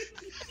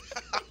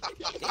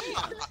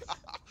 Damn.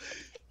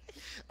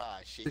 Ah,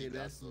 shit, See, you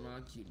got that's so. my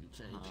key to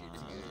change Shit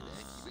is it. good,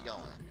 man. Keep it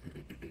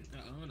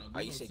going. No, Oh,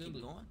 you said keep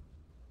going?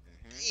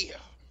 Damn.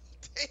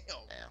 Damn.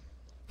 Damn.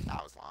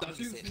 That was long. Thought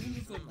you He said,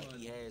 was I'm like, somebody.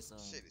 he had some.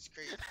 Shit is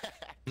crazy.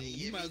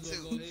 You Yeah, might me as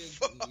well too.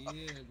 go ahead.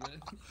 Yeah, bro.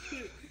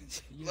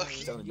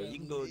 Lucky. Tell him, yeah, you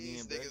can go again,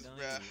 These bro. niggas, Go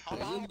bro. ahead. How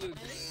long? Good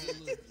looks,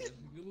 bro.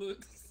 Good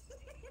looks.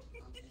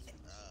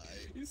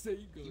 Alright. You say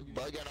you go You again.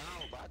 bugging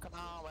out, bro. Come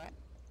on, bro. Ain't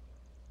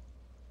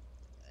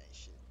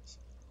shit.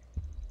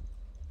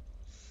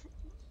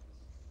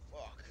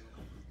 Fuck.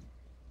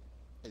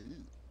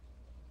 Ooh.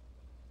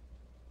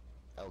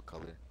 L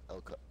color.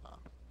 L color.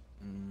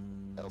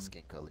 L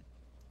skin color.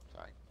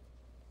 Sorry.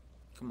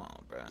 Come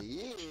on, bro.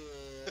 Yeah.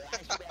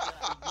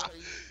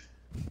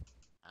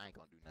 I ain't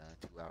gonna do nothing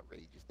too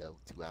outrageous though.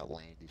 Too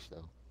outlandish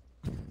though.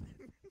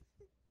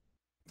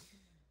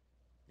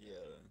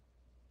 Yeah.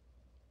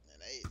 Man,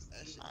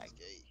 that shit is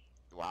gay.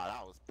 Wow,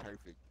 that was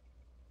perfect.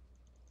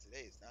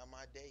 Today is not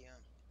my day, huh?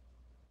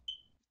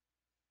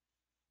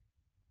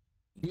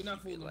 You're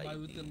not Keep it fooling like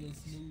nobody with that little this.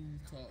 smooth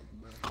talk,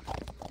 bro.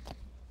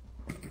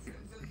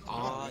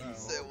 Oh, You no.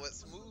 said what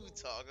smooth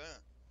talk, huh?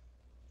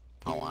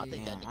 Oh, I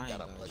think Damn, that I nigga ain't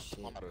got a got much shit,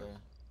 smarter. bro.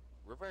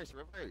 Reverse,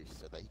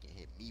 so that he can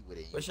hit me with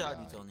it. What should I Yeah.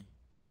 do, Tony?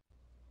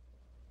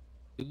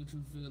 Do what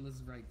you feel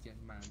is right,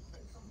 young man.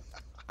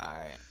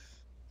 Alright.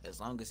 As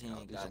long as he Yo,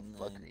 ain't do got some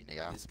nothing, fuckery,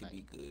 nigga. this could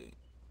be good.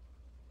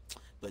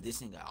 But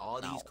this ain't got all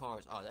No. these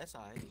cars. Oh, that's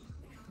alright.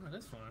 Oh,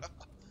 that's fine.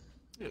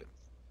 Yeah.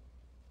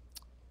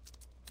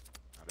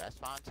 Oh, that's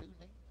fine too,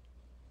 nigga.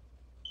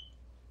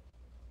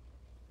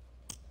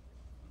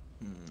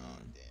 Oh,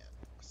 damn.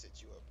 I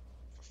set you up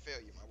for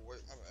failure, my boy.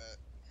 My bad.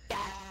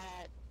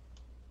 God.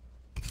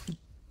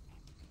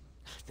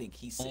 I think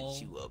he set Oh.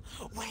 you up.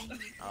 Wait.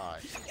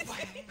 Alright.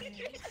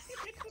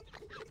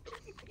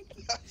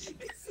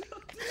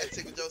 That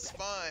tickled your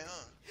spine,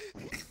 huh?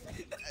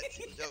 That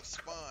tickled your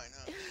spine,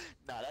 huh?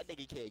 Nah, that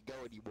nigga can't go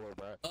anymore,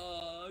 bro.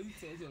 You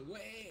told me,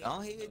 wait.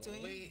 Don't hit it,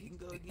 twin. Wait. You can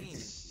go again.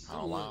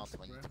 Oh wow, looks,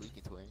 twin, you bro.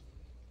 tweaking, twin.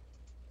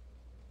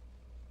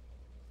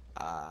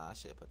 I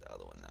should have put the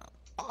other one out.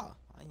 Oh,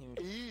 I didn't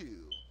even. Ew.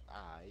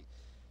 Alright.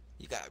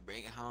 You gotta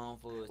bring it home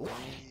for a What?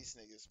 thing. These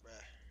niggas,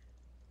 bruh.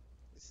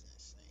 This is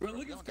insane. Bro,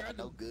 look You at don't got Scarlett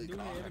no good doing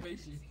car.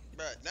 animation.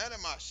 Bruh, none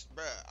of my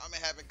bruh, I'm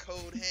having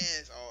cold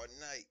hands all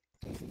night.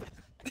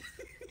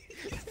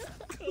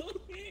 Cold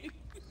hands.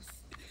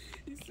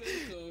 He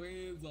said cold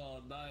hands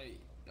all night.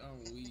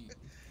 I'm weak.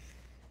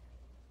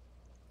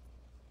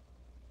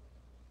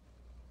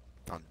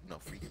 Don't do no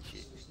freaking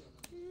shit.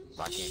 If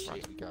I can't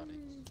front you, got it.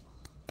 You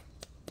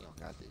don't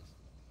got this.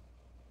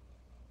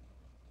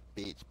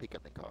 Bitch, pick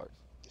up the cars.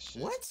 Good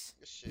shit. What?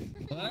 Good shit.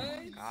 What?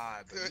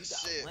 God, bro, Good you got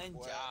shit, one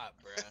boy. job,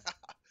 bro.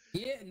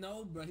 Yeah,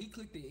 no, bro. He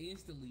clicked it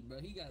instantly, bro.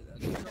 He got a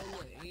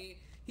controller and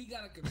he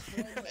got a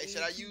controller. Hey, should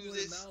and I use keyboard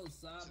this? and mouse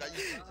side Should I by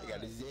use- side. I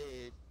got a Z.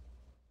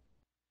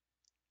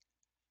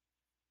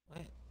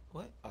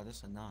 What? Oh,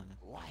 that's a 9.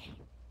 Why?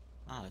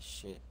 Oh,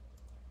 shit.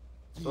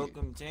 Yeah.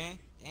 Welcome, Jan.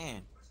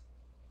 Damn.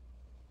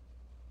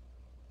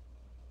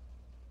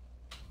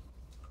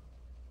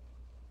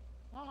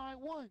 I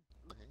won.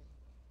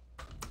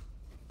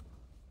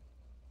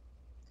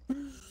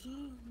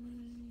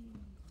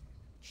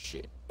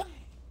 Shit.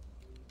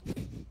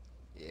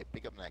 Yeah,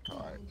 pick up that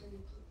card.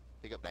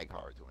 Pick up that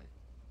card,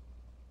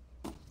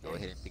 twin. Go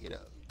ahead and pick it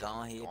up. Go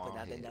ahead, Go put on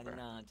out that ahead, bro.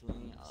 99,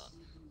 twin.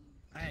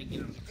 I had to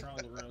get on the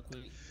controller real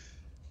quick.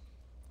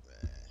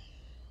 Man.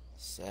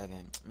 7.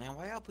 Man,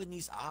 why y'all putting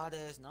these odd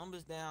ass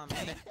numbers down,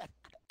 man?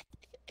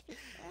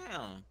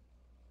 Damn.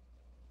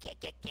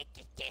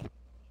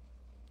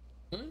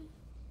 Hmm?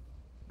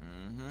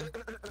 Mm-hmm.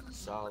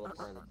 It's all a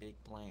part of the big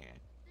plan.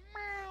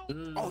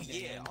 Mm, Oh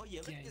okay, yeah, oh yeah,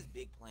 look okay. at this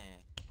big plan.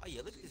 Oh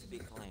yeah, look at this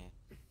big plan.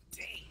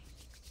 Dang.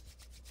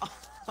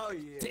 Oh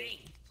yeah. Dang.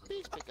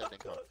 Please pick up the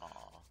card. Aw.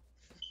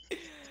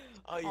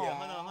 Oh yeah,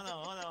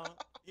 Aw. hold on.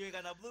 You ain't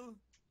got no blue?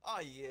 Oh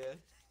yeah.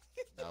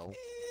 No.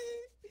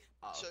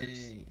 Oh, Sure.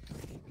 Dang.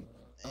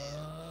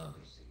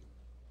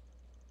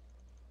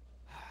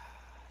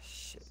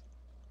 shit.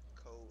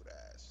 Cold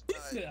ass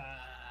night.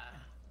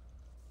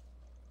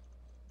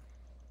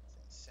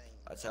 It's insane.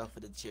 Watch out for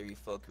the cherry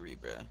fuckery,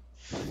 bruh.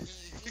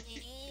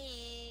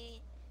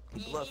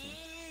 He bluffing.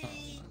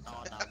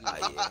 Oh, no,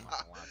 Oh yeah.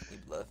 He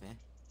bluffing.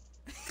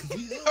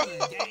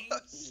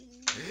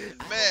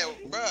 Man,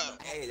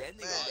 bruh. Hey, that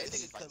nigga, Man, that this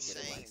nigga is covered with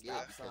insane, like yeah.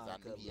 stop Because sign I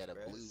knew he had a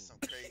covers, blue. bruh. Some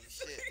crazy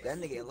shit. That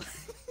nigga,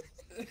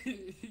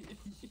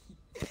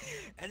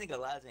 that nigga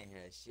Liza ain't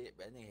had shit,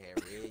 bruh. That nigga had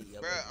red,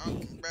 yellow.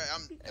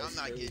 I'm That's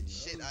not getting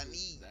crazy. shit I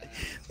need.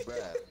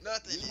 Bruh.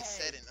 Nothing We is had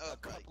setting a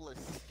up right. couple of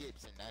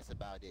skips and that's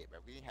about it, bro.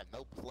 We didn't have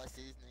no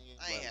pluses, nigga.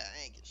 I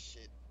ain't get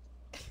shit.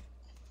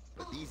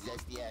 But these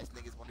zesty ass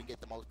niggas want to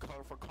get the most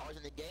colorful cars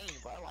in the game,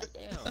 bro. Like,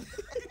 damn.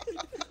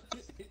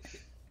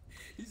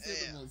 He said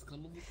Damn. the most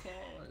colorful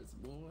cars,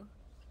 boy.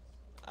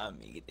 I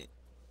made it.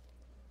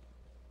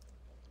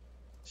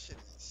 Shit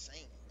is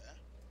insane, man.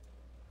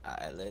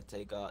 Alright, let's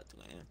take out,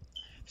 twin.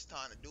 It's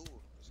time to do it.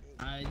 Let's go.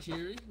 Alright,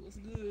 Cherry. What's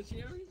good,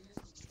 Cherry?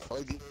 Oh,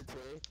 good,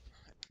 twin.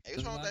 Hey,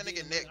 what's wrong with that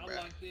nigga neck, I bro?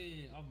 locked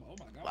in. Oh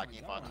my god. Lock Oh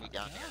in, my follow god. me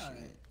down God.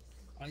 there.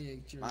 Oh yeah,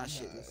 Cherry. My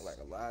shit look like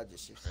Elijah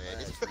shit. Man,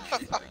 this is Flash. free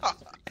shit, man.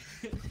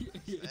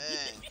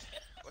 Man,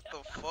 what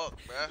the fuck,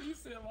 bro? You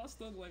said my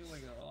stuff like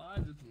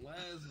Elijah from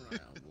last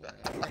round, boy.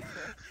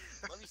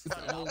 Let me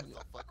start off with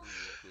some fuckery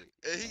real quick.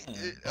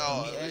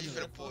 You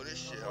finna pull this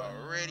shit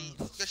already?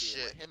 Good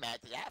shit. Him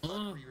after that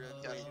fuckery real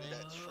Gotta quick, get man.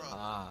 that Trump.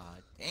 Ah,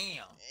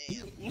 damn.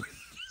 Damn.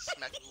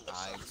 Smack you with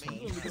Alright, something twin.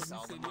 mean. That's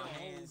all in my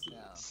hands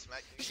now.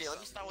 Smack you with Shit, let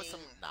me start with some.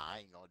 mean. Nah, I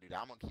ain't gonna do that.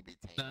 I'm gonna keep it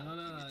tame. No. I'm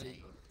gonna keep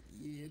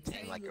it tame. Yeah,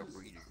 Tame like a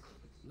breeder.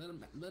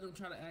 Let him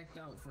try to act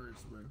out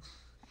first, bro.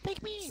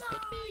 Pick me, Side,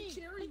 pick me,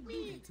 Cherry, pick do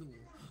me. it to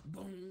him.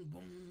 Boom,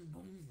 boom,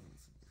 boom.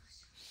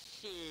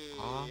 Shit.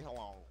 Huh? Hold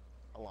on.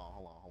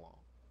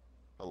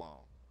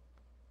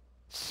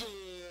 Shit.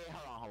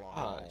 Hold on.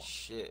 Oh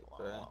shit,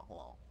 bro. Hold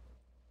on.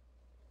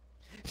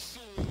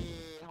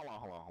 Shit. Hold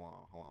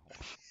on.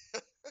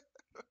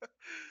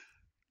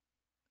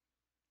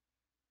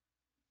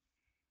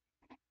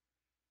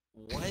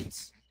 What?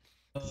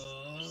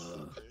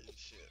 Crazy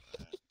shit,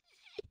 man.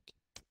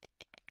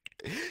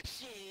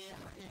 Shit.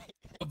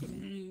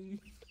 Boom.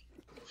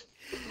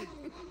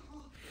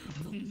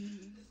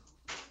 Boom.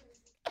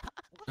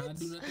 I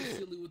do nothing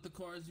silly with the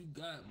cars you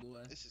got, boy.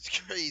 This is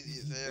crazy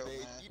as hell, man.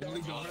 You know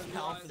Only what God I'm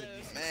knows.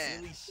 saying? Man.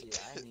 Silly shit.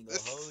 I ain't even gonna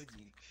hold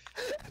you.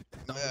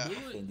 Yeah. Do I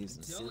it. can do some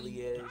I'm silly telling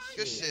you. ass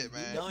Good shit. shit,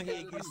 man. Go ahead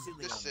and get silly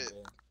Good on shit. me,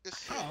 bro. Good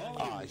shit.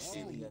 Oh,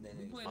 silly on that You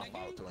nigga. playing My that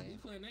fault, game? Dwayne. You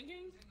playing that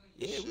game?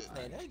 Yeah, we Shit.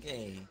 playing that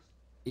game.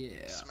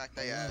 Yeah. Smack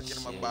their ass. Get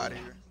them up Shit. out of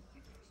here.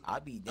 I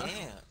be damn.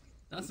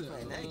 That's We it.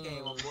 playing that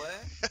game, my boy.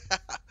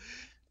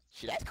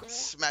 Shit, that's cool.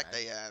 Smack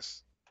their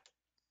ass.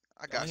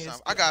 I got ahead, some.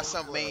 spit I got on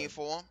something club. mean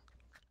for him.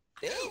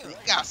 Damn.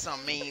 Got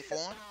something mean for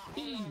him.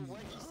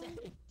 What you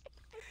say?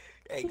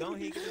 Hey, go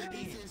ahead, get it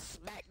He in. said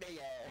smack their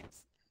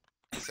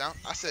ass.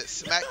 I said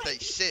smack they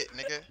shit,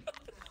 nigga.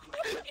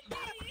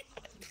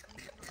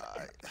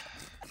 Alright.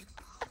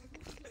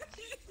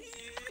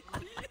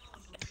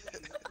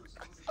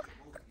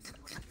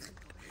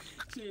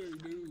 Cherry,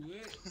 dude,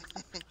 what?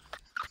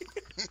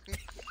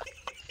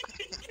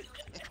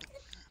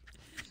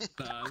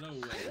 Nah, no way.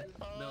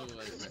 No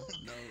way, bro.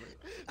 No way.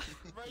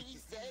 Bro, you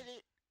said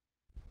it.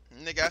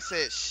 Nigga, I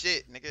said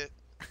shit, nigga.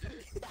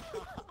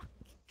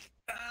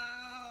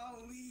 Oh,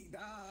 we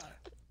died.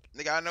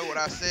 Nigga, I know what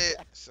I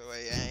said, so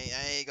hey,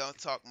 I ain't gonna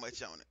talk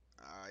much on it.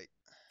 Alright.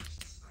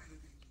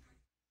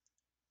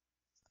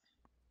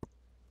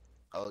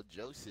 Oh,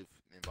 Joseph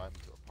invited me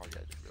to a party.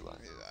 I just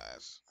realized. His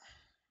ass.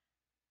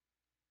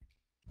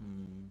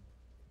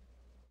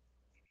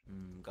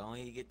 Go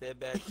ahead and get that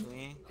back,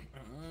 twin.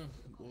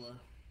 Boy.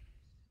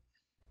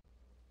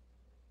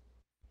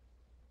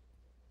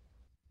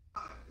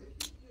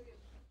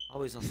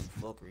 Always on some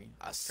fuckery.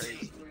 I say,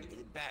 get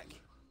it back.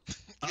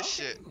 Good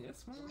shit.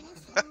 That's fine.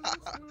 That's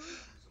fine.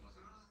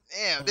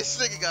 Damn, this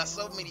nigga got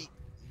so many.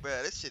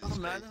 Bruh, this shit is Don't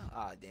crazy. matter.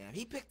 Ah, damn.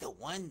 He picked the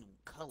one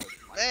color.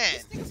 Like, Man.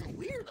 This nigga's a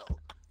weirdo.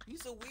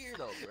 He's a weirdo,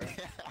 bro.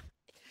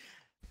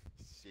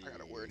 I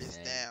gotta word this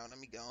down. Let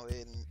me go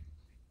ahead and.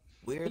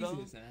 Weirdo.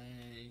 Jesus,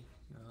 hey.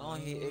 Go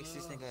ahead, X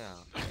this nigga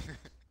out.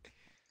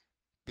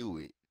 Do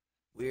it.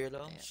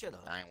 Weirdo. Damn, Shut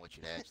up. I ain't want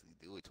you to actually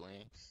do it,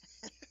 twin.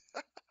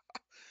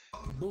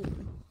 Boom.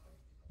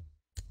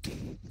 Alright.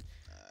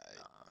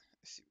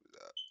 Let's see what's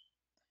up.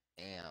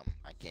 Damn,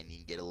 I can't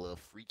even get a little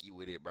freaky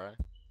with it, bro.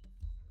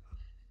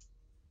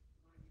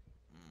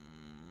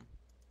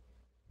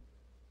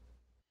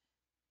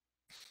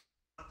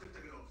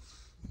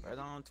 Right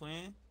on,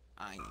 twin.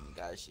 I ain't even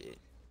got shit.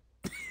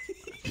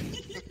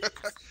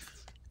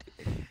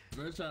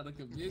 Bro trying to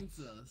convince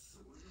us.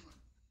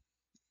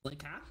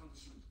 Like, huh? Let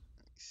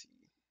me see.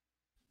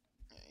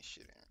 Ain't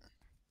shit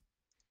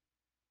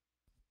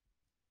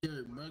in.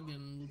 Eric, bro,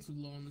 getting a little too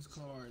low on his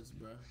cards,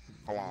 bro.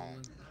 Hold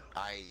on.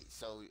 Alright,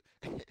 so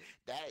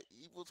that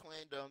evil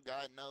twin don't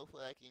got no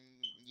fucking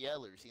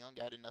yellers. He don't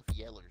got enough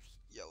yellers.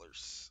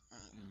 Yellers.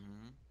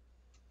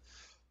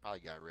 Probably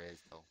got res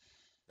though.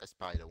 That's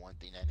probably the one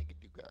thing that nigga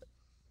do got.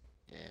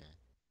 Yeah.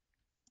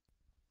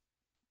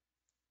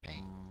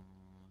 Dang.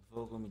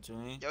 Fuck with me,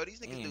 twin. Yo, these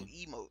niggas do Damn.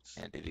 emotes.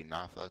 And did he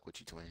not fuck with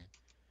you, twin?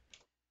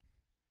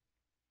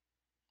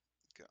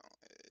 Go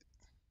ahead.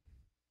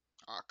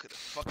 I could have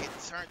fucking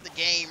turned the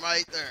game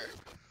right there.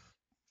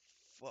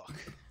 Fuck.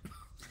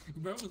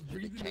 Bro was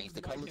breathing. Change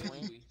the color,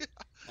 twin.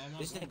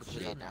 This nigga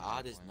put up the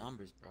oddest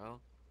numbers, bro.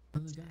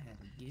 Look, I had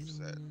to get What's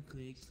him that? real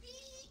quick.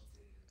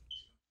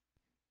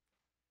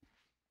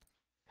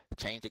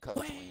 Change the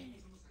color, twin.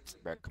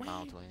 Bro, come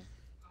on, twin.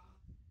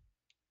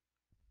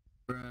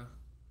 Bruh.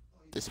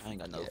 This I ain't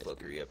got no yeah,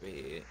 fuckery up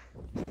ahead.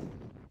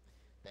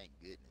 Thank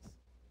goodness.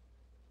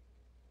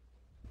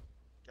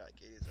 Gotta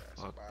get his ass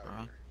Fuck, up out bro. of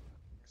here.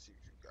 Let's see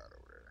what you got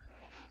over there.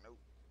 Nope.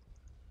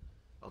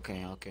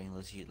 Okay.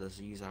 Let's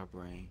use our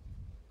brain.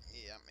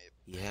 Yeah, I'm it.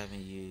 You haven't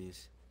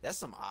used. That's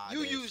some odd.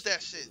 You ass use that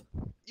to shit.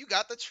 do. You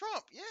got the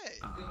Trump, yeah.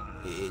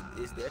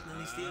 It's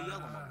definitely still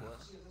yellow, my boy.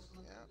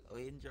 Yeah. Go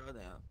ahead and draw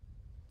down.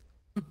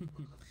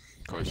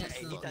 Of course, That's Hey,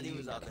 he something thought he you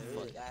was got out the to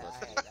hood. fuck. I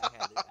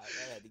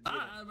had to get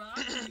him. Bro,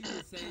 I knew you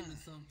were saving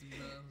something,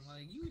 bro.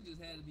 Like, you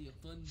just had to be a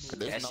fun boy.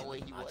 there's That no shit way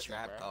was he my wasn't,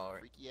 trap bro. card.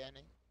 Freaky ass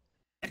nigga.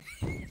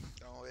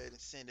 Go ahead and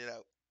send it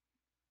out.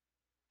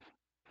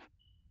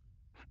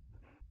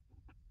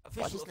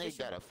 Why Official, this nigga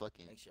official. got a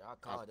fucking... Make sure I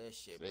call that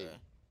shit, bro. Say.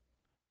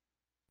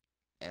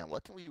 And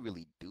what can we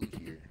really do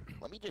here?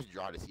 Let me just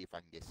draw to see if I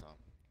can get some.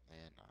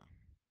 And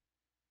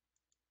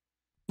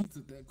He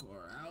took that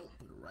car out,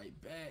 put it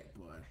right back,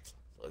 boy.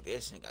 Look,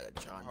 this nigga got a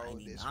draw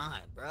Hold this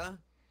 99, bro. I'm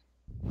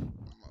gonna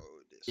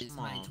hold this. It's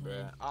Come on, 19. bro.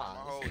 I'm Ah,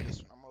 gonna hold this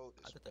one. I'm gonna hold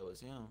I this thought that was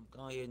him.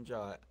 Go ahead and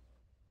draw it.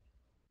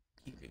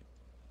 Keep it.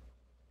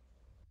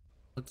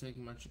 I'll take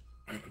my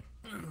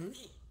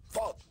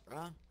Fuck, bro.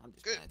 I'm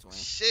just Good playing twin.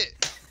 shit.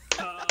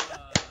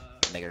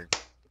 nigga,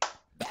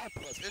 that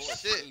plus Good 4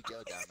 shit. saved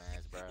your dumb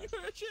ass, bro.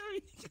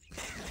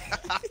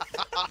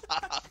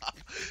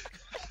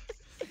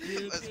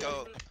 Let's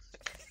go.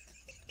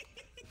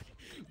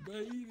 Bro,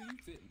 he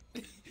said,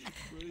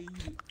 bro, he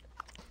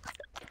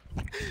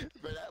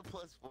But that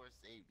plus 4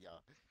 saved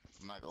y'all.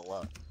 I'm not gonna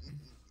lie.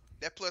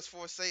 That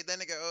 +4 saved that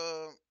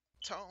nigga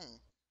Tone.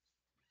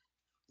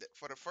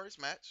 For the first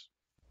match.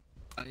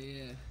 oh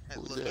yeah. That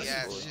Who's little that?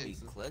 ass Boy, shit. be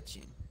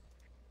clutching.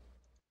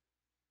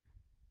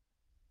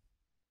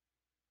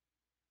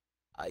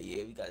 Oh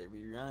yeah, we gotta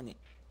rerun it.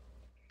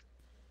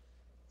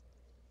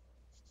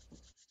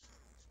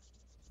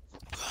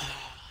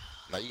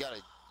 No, you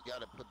gotta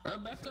put Bro,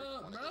 back back the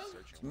up, one of bro. the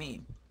searching It's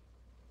me.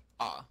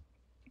 Ah.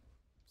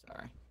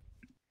 Sorry.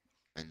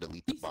 and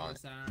delete the He bot.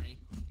 said sorry.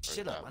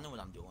 Shut up. I know what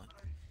I'm doing.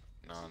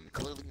 No,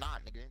 clearly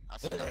not, nigga. I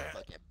see a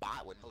fucking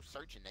bot with no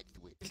searching next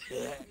to it.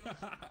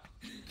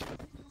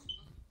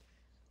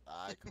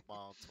 Alright, come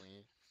on,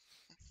 twin.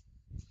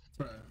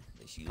 Bro.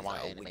 She Come was on,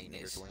 our anime nigga,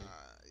 witness. twin.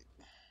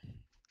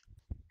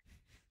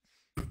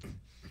 I'm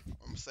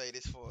gonna say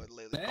this for a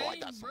little. Oh, I Dang,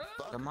 got some bro.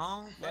 fuck. Come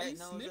on, Bro, fat he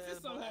nose sniffing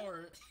ass so boy.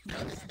 hard.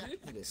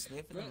 Nigga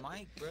sniffing the Bro.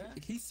 mic,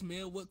 bruh. He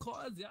smelled what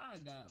cards y'all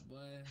got,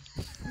 boy.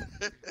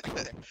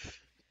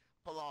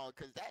 Hold on,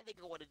 cause that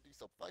nigga wanted to do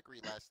some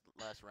fuckery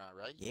last round,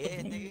 right?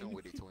 Yeah, You nigga. know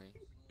with it, twin.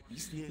 You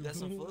still got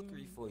some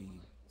fuckery for you.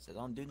 So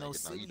don't do no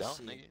Nigga, no, silly you don't,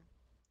 shit. nigga.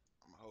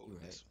 I'm gonna hold You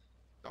this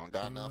Don't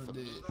got I'm enough gonna for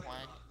do me, it. twin.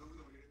 one.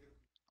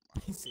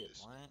 He said,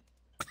 what?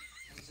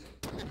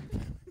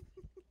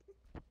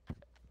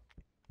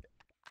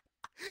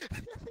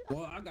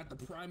 Well, I got the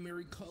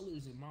primary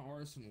colors in my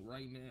arsenal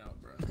right now,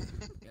 bro.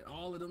 And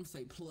all of them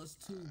say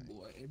 +2,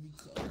 boy. Every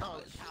color. Oh,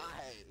 That shit.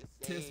 God.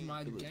 Test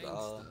my It was,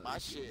 gangsta. My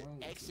What shit, wrong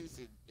with X's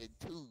and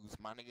 2s,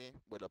 my nigga,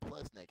 with a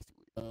plus next to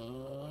it. you?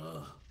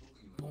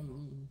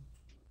 Boom.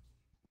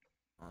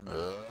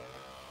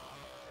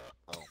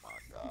 Oh my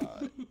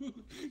god.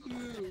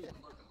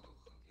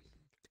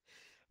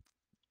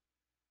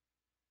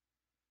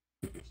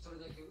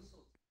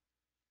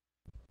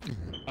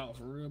 Oh,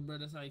 for real, bro?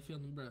 That's how you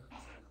feeling, bro?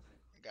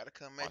 Gotta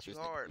come Watch at you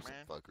this nigga hard, do some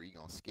man. fuckery, you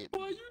gonna skip Boy,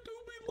 me. you do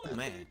be Oh, like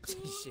man. that,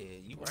 cuz.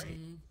 Shit, you right.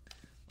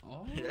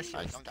 Oh, That shit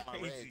I was don't got no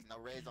crazy. reds, no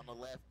reds on the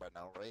left, but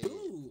no reds.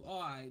 ooh, all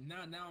right.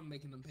 Now I'm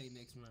making them pay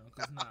next round,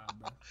 cause nah,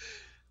 bro.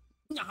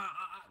 Nah,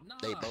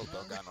 They both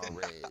bro. don't got no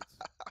reds.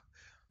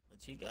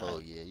 What you got? Oh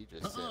yeah, you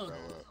just set bro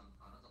up.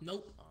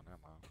 Nope. Oh, never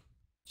mind.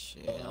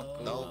 Shit, I'm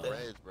cool No with that.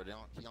 reds, bro.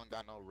 He don't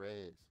got no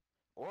reds.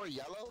 Or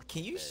yellow.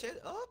 Can you Bet.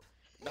 shut up?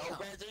 No Damn.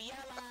 reds or yellows.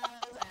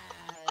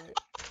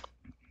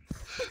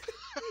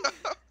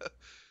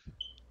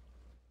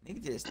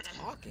 Nigga just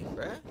talking,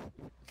 bruh.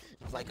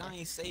 It's like I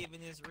ain't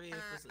saving this red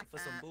for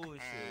some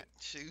bullshit.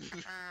 Shoot.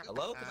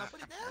 Hello? Can I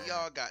put it down?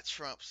 Y'all got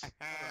Trumps.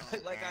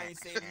 Like I ain't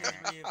saving this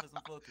red for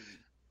some fuckery.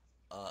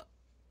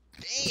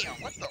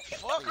 Damn, what the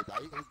fuck? Nigga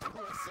thought he was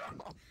doing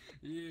something.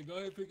 Yeah, go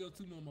ahead and pick up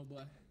 2 more, my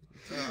boy.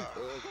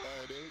 Oh,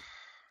 God,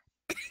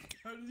 dude.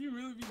 How did you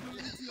really be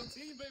doing this to your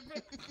teammate,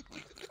 bro?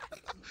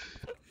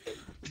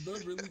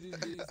 Bro really just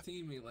did his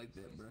teammate like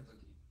that, bro.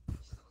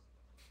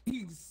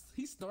 He's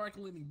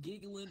snarkling and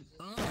giggling.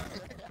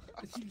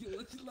 What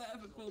you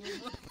laughing for, bro?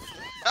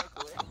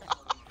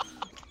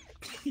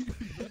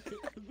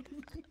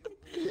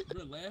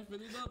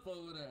 Laughing it up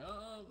over there.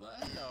 Boy.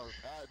 No,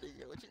 God,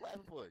 nigga, what you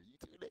laughing for? You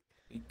too, nigga.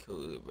 We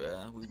cool,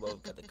 bruh. We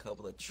both got a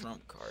couple of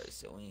trump cards,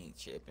 so we ain't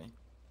tripping.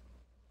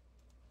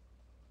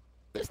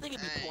 This nigga be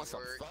Dang, pulling some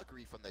word.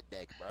 fuckery from the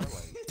deck, bro.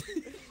 Like,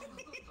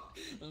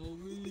 Oh,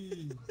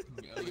 me.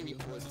 nigga be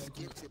pulling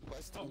skip to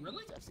plus 2. Oh,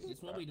 really? That's it,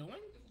 That's what bro. we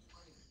doing?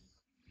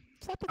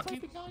 Stop the I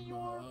keep- typing on you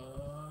are.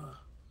 Uh,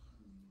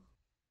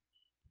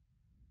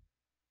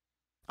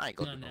 I ain't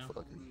gonna Not do no now.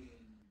 fuckery.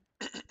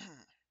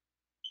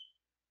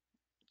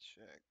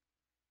 Check.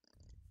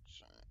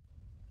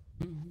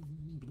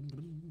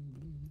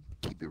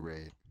 Keep it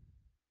red.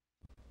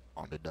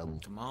 On the double.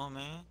 Come on,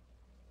 man.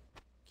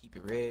 Keep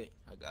it red.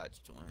 I got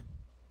you, twin.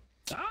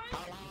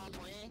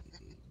 Alright.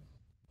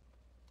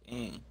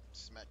 Damn.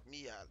 Smack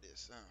me out of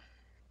this,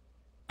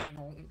 huh?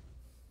 Nope.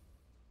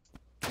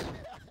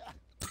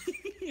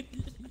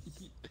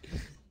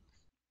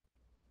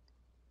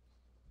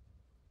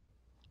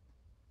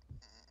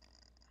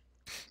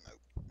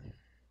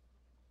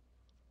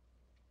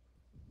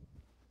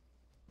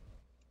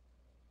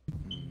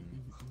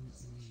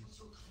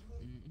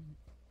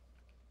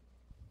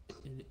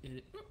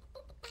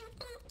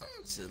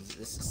 So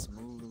this is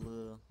smooth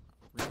little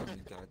rhythm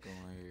we got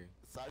going here.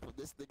 Aside from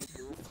this nigga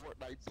doing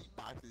Fortnite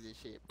beatboxes and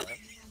shit, bro.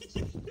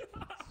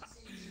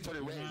 Turn it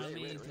You know red, what I red,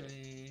 mean, red,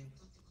 red.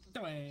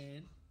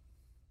 twin?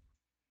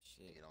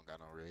 Shit. You don't got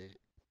no red.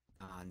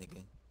 Ah,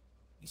 nigga.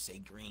 You say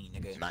green,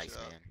 nigga. Nice,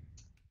 Yeah. man.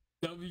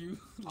 W,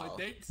 like Oh.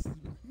 thanks.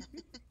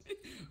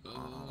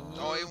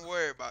 Don't even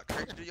worry about it.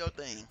 Cricket, do your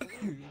thing.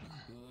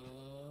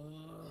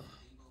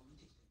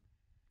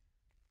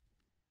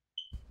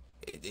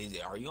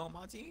 Are you on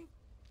my team?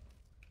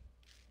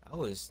 I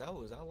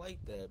like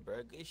that,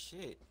 bro. Good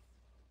shit.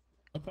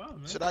 No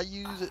problem, man. Should I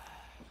use it?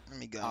 Let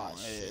me go Oh, on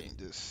ahead shit. and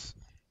just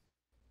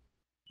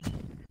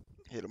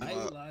hit him I ain't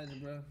up. lying,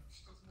 bro.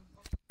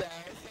 Good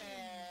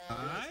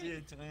Alright.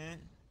 shit, twin.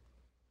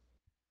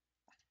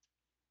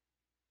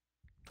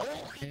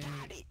 Oh, he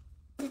got it.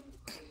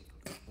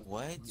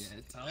 What? Yeah,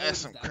 That's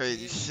some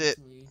crazy shit.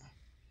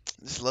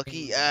 This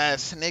lucky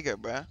ass nigga,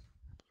 bruh.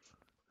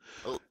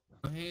 Go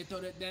ahead, throw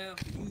that down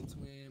for you,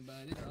 twin,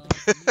 but it's all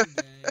for you,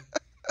 gang.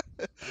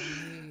 Go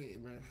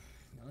ahead, bro. Go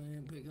ahead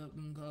and pick up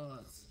them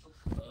cards.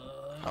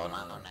 Hold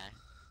on now.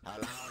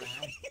 Hold on now.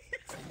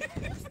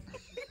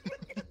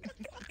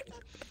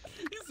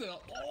 He said, oh.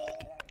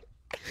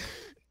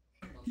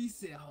 He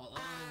said, hold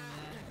on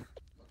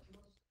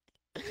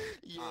now.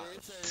 Yeah,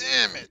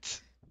 Damn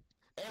it.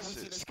 And we This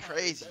see is this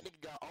crazy. That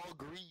nigga got all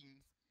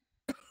green.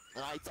 And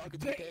I ain't talking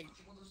to Dang. K.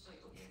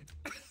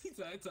 He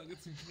said, I ain't talking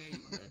to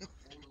Kate, bro.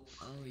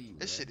 Oh, you,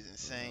 This bro. shit is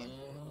insane.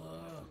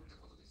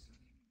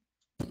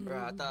 Bro,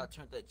 I thought I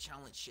turned that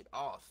challenge shit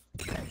off.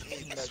 You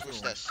need to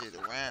switch that shit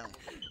around.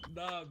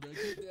 Nah, bro,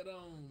 keep that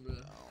on, bro.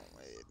 Oh,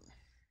 man.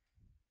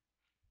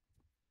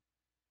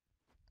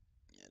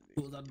 Yeah,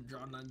 Pulls out the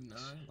draw 99.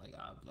 Like,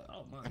 I was like,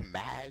 oh, my.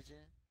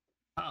 Imagine.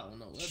 I don't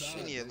know what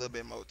she need a little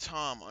bit more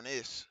time on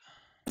this.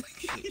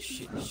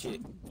 Shit.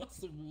 What's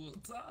the real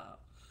time?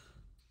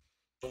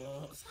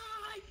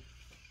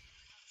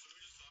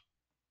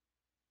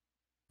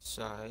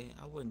 Sorry,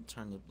 I wouldn't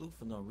turn it blue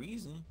for no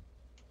reason.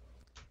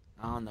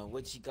 I don't know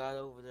what you got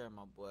over there,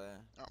 my boy.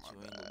 Oh, my you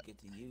ain't gonna bad. get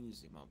to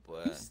use it, my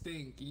boy. You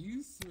stink.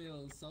 You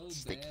smell so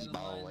Sticky bad,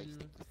 boy. Elijah.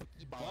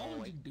 Sticky Why would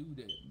boy. you do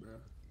that, bro?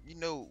 You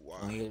know Go why,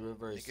 ahead,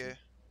 reverse nigga. it.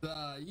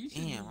 Nah, you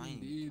shouldn't Damn, I even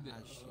ain't- do that.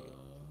 ah, shit.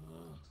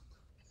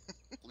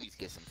 Please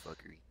get some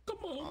fuckery. Come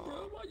on,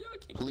 bro. Why y'all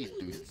can't Please do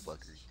do this? some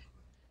fuckery.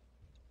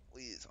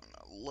 Please on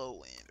the low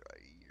end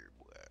right here,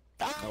 boy.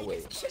 No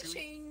way.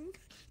 Cha-ching!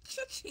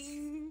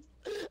 Cha-ching!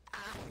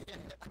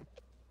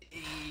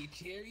 Hey,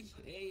 Cherry.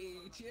 Hey,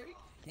 Cherry.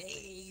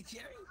 Hey,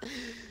 Cherry.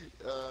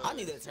 I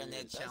need to turn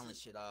that challenge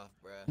shit off,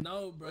 bro.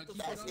 No, bro. What the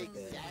Keep fuck it is on.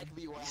 that?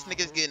 Exactly why These I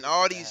niggas hope getting it's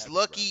all bad, these bro.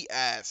 lucky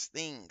ass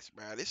things,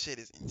 bro. This shit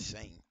is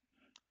insane.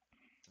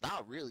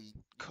 Not really. You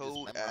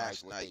Cold just memorize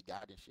ass what night. they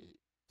got and shit.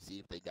 See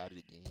if they got it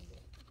again.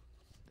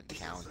 And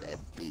count that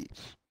bitch.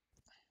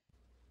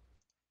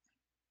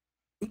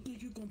 You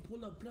think you can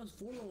pull up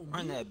 +4 on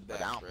Run me? that But I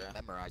back, don't bro. be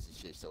memorizing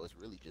shit, so it's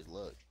really just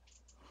luck.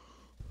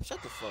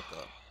 Shut the fuck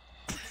up.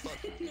 Fuck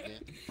you, nigga.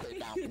 Put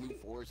down blue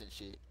fours and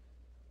shit.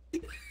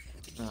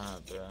 Nah,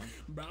 bro.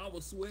 Bro, I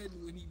was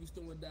sweating when he was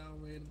throwing down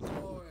random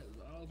cards.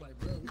 I was like,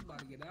 bro, we about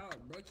to get out.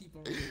 Bro, keep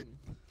on moving.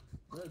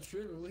 Bro,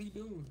 tripping. What he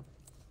doing?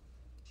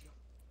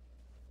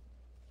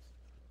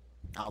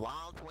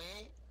 Along,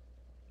 twin.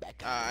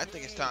 Back I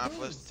think it's time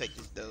for us to take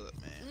this dub,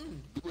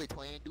 man. Do it,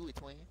 twin. Do it,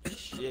 twin.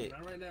 Shit.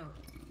 Not right now.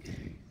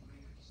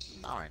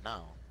 All right,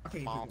 now. I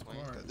can't Come on, pick a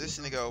twin. card. This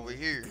nigga over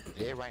here.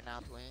 Yeah, right now,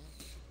 twin.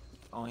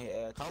 On here,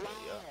 add to Come it, on.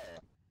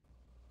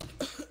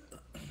 yeah.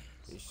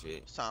 Good shit.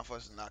 It's time for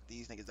us to knock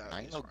these niggas out. I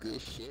ain't This no round.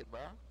 good shit, bro.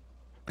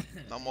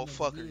 No Ain't more no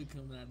fuckery. good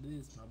coming out of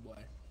this, my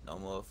boy. No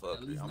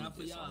motherfucker. least I'm not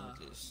for just y'all. on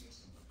this.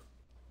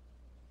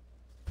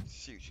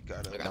 See what you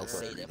got over I gotta No there.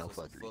 say fuckery, that no for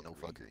some fuckery, no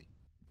fuckery.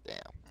 fuckery.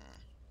 Damn.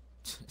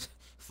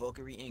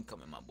 Fuckery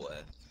incoming, my boy.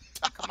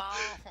 Come on.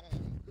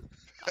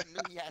 I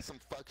knew he had some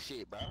fuck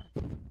shit, bro.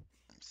 Let me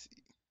see.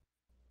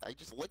 Like,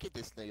 just look at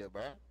this nigga,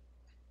 bro.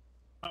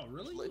 Oh,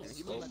 really? Look,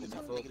 he look like the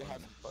type of nigga to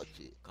have some fuck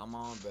shit. Come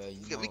on, bro. You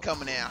Nigga, we know-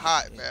 coming in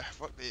hot, bro.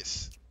 Fuck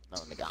this. No,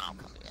 nigga, I'm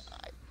coming in.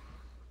 Alright.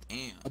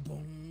 Damn.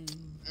 Boom.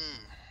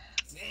 Mm.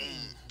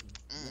 Dang.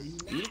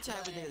 You the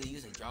type of nigga that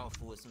use a draw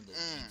full as soon as the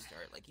game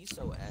start. Like, you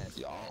so ass.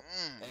 Y'all.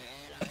 Mm.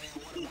 And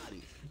what about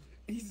it?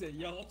 He said,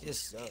 y'all.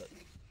 Just suck.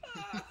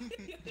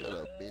 Shut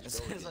up, bitch. It Go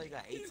sounds again. like you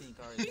got 18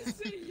 cards He down.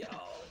 said,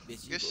 y'all.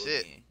 Bitch, you Good go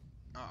shit. again.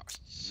 Oh,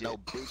 shit. No,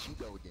 bitch, you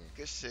go again.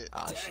 Good shit.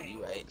 Ah, shit,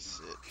 you right. Good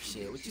shit.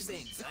 Shit, what you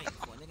saying? Giant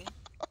for, nigga?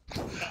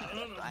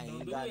 I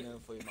ain't got nothing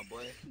for you, my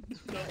boy.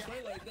 Don't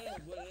play like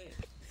that, boy.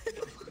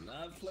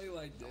 Not play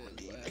like that,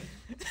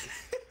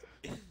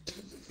 boy.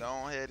 Go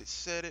ahead and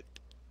set it.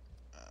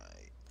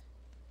 Alright.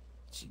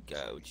 What you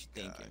got? What you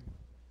thinking?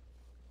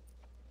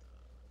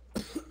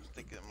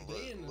 Think I'm,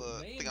 They in the-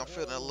 they in think I'm the,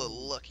 feeling a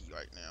little lucky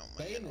right now,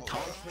 They in man. the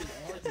Oh, straight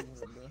arguing,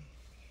 bro.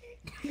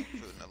 feeling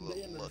a They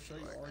little in the lucky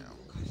straight right now.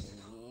 arguing.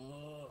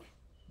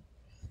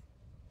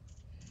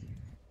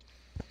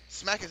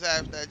 Smack his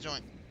ass with that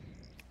joint.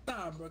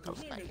 Nah, bro, cause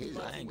we Smack ain't his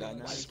been I ain't got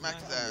nothing. Smack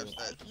his Smack ass. him.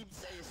 I keep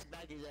saying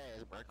smack his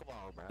ass, bro. Come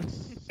on, bro.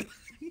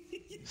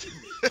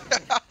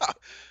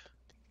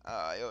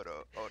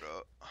 Hold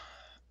up.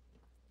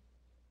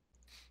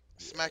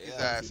 Smack his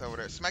Yeah. ass over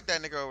there. Smack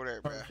that nigga over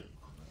there, bruh.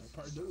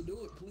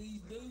 Do it,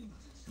 please, do.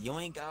 You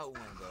ain't got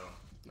one though.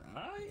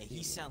 Alright. And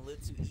he sound a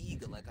little too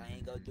eager, like I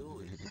ain't gonna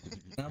do it.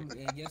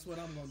 And guess what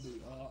I'm gonna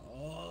do?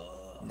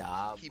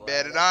 Nah, He boy,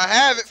 better that not probably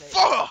have gonna it. take-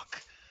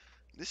 Fuck!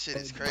 This shit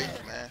is crazy,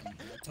 man.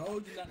 I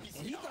told you not.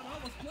 He thought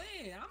I was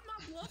playing. I'm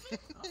not bluffing.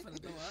 I'm finna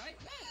throw it right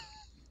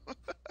back.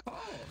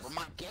 But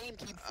my game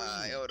keep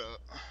freezing. Hold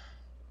up.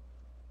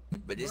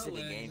 But this Bro,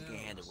 nigga game now. can't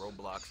handle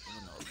Roblox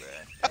Uno,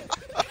 bruh.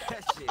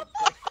 That shit.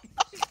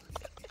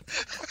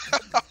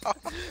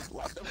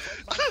 What the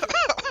fuck, my shit,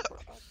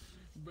 bro?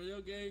 Bro,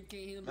 your game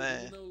can't handle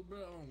Man. Uno, bro.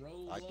 On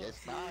Roblox. I guess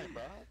not,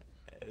 bro.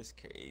 That's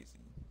crazy.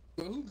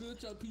 Bro, who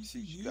built your PC?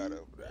 Shit you got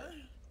over there.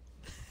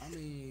 I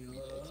mean,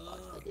 Xbox,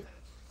 nigga.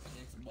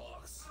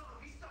 Xbox.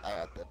 I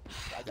got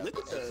the Look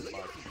at the Xbox. look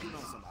at you putting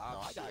on some No, I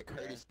options. got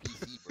Curtis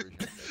PC version.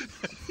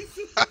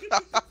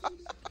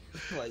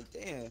 Like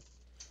damn.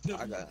 I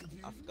forgot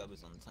it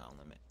was on the time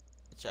limit.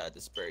 I tried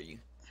to spare you.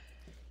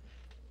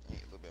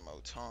 Need a little bit more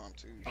time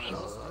too. I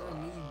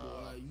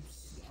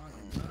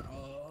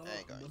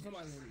ain't gonna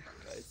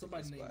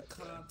somebody named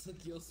Khan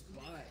took your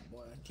spot,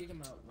 boy. Kick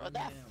him out Bro, right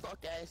that now. fuck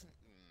ass.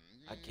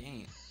 I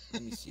can't.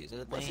 Let me see. Is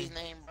that a What's his thing?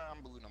 name, bro?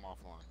 I'm booting him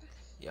offline.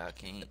 Yeah, I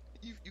can't.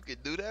 You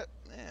could do that?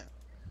 Yeah.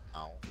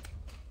 Oh,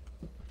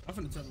 I'm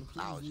finna tell him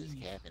I was please just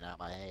leave. capping out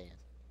my ass.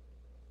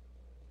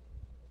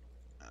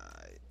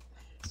 Alright.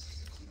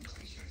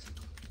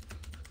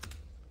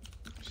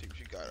 See what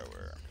you got over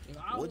there. If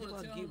I What wanna do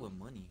I tell get him- with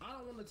money? I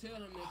don't want to tell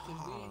him that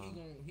because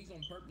then he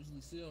gonna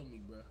purposely sell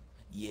me, bro.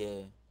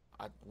 Yeah.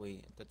 I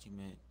thought you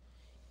meant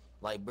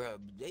like, bro.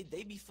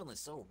 They be feeling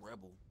so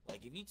rebel.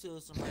 Like if you tell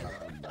somebody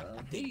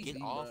to He- get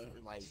he, off, bro.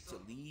 or, like to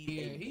leave,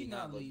 Yeah, they he not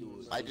not gonna do leaving,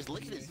 it. bro. Like, just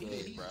look at his Yeah,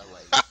 head, he- bro.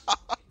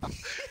 Like,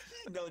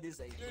 No, this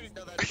ain't. You already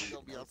know that this nigga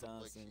gonna be ain't on some time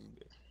bullshit. soon,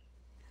 bro.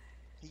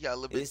 He got a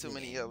little bit This too nigga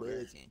many ain't over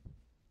there. budging.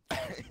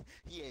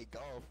 he ain't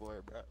going for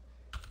it, bro.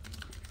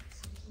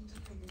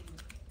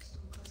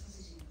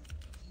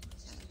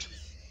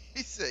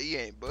 He said he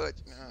ain't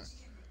budging, huh?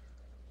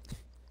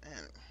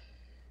 Man.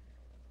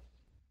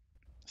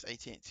 It's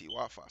AT&T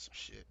Wi-Fi some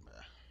shit,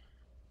 man.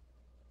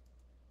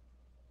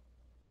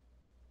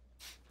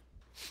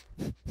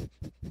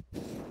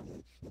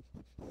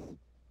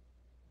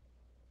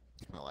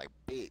 I'm like,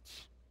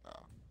 bitch. Oh.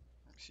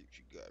 Let me see what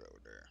you got over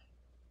there.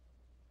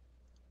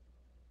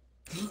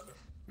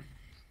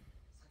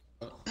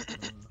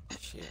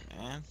 Shit,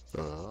 man.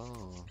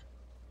 Oh.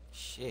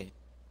 Shit.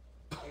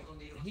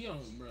 He on,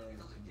 bro.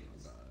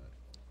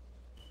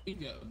 He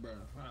got, bro.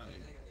 Alright.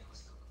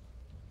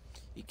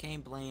 You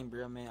can't blame,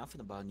 bro, man. I'm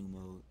finna buy a new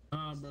mode.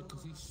 Nah, bro,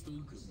 cause he's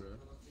stupid, bro.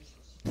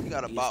 You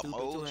got He about stupid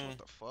modes? too, What man.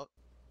 the fuck?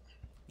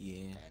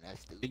 Yeah. Man,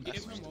 that's stupid. Give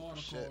That's him some all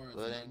the stupid shit. cards.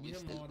 Well, man. then we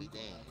Give him all the stupid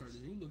then. cards.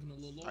 You looking a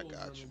little low I over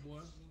got there, you. boy.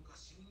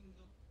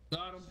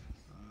 Got him.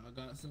 I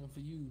got something for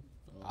you.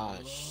 Ah,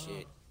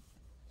 shit.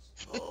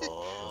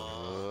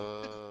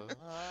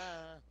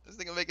 This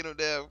nigga making them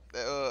damn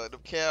them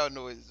cow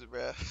noises,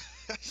 bruh.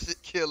 That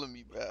shit killing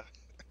me, bruh.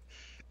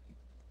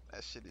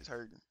 That shit is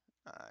hurting.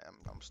 Alright, I'm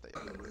gonna stay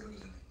over there.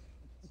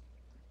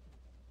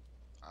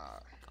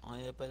 Go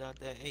ahead, put out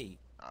that 8.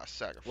 I'll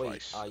sacrifice.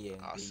 Wait. Oh yeah.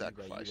 I'll Yeah,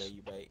 sacrifice.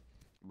 You right.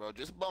 Bro,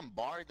 just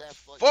bombard that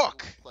fucking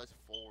Fuck! plus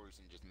 4s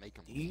and just make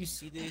him. Do you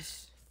see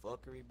this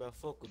fuckery, bro?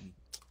 Fuck with me.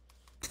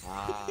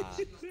 Ah.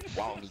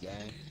 Wow, me, gang.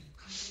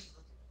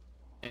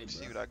 Hey, Let's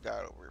see bro. what I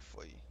got over here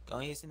for you. Go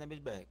ahead and send that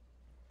bitch back.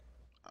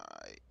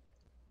 Alright.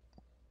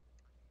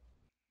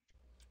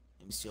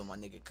 Let me see what my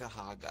nigga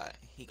Kaha got.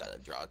 He got a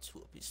draw 2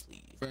 up his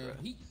sleeve, Bro, bro.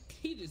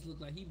 he just look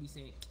like he be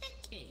saying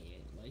can.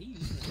 Like he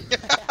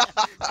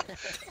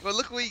But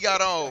look what he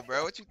got on,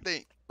 bro. What you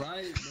think?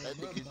 right, That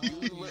bro.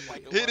 nigga do look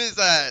like a Hit his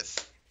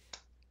ass.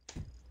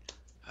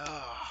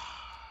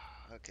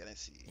 Okay,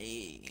 let's see.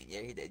 Hey, you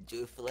hear that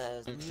joyful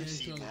ass Let me music?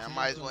 see, man. I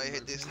might as well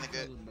hit this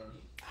nigga. I'm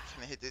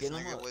gonna hit this Get him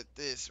nigga up. with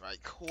this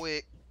right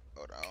quick.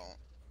 Hold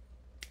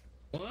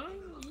on. What?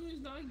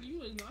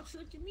 You is not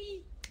tricking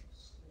me.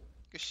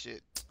 Good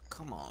shit.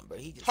 Come on, bro.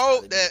 He just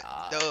Hold gotta be that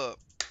odd. dub.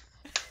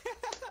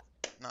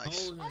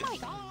 Nice. Hold Oh him. my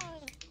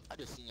god. I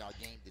just seen y'all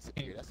game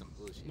disappear. That's some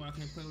bullshit. Why I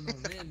can't play with no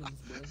randoms,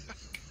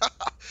 bro?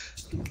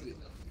 Stupid.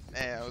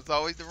 Man, it was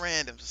always the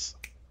randoms.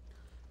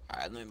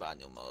 Alright, let me buy a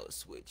new mode.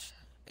 Switch.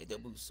 A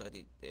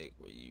double-sided deck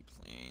where you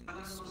playing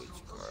the switch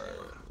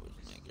card. Which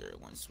make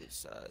everyone switch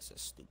sides.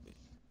 That's stupid.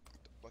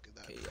 What the fuck is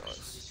that?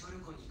 Chaos.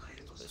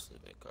 Let's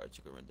live that card.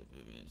 You can run the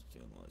villains. Do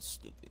more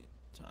stupid.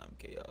 Time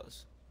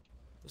chaos.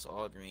 It's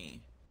all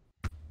green.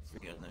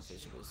 Forget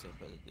unofficial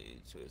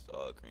sympathy to it's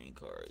all green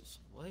cards.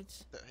 What?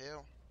 The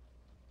hell?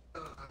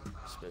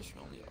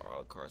 Special only.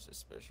 All cards are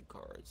special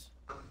cards.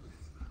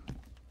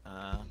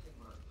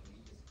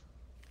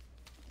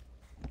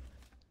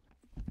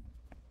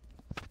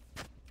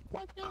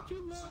 Why don't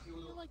you love me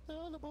like the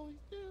other boys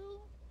do?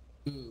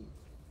 Dude.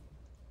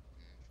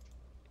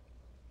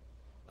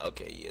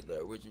 Okay, yeah,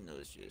 the original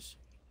is just.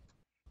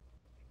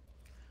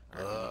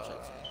 Alright, let me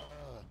check something.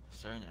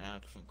 Certain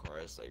action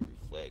cards like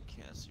Reflect,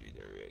 Cancel,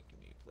 Redirect can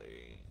be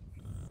played.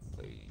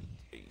 Play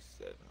a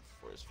 7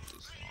 force for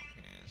this long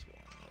hands.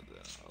 One of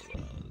the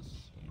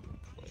allows.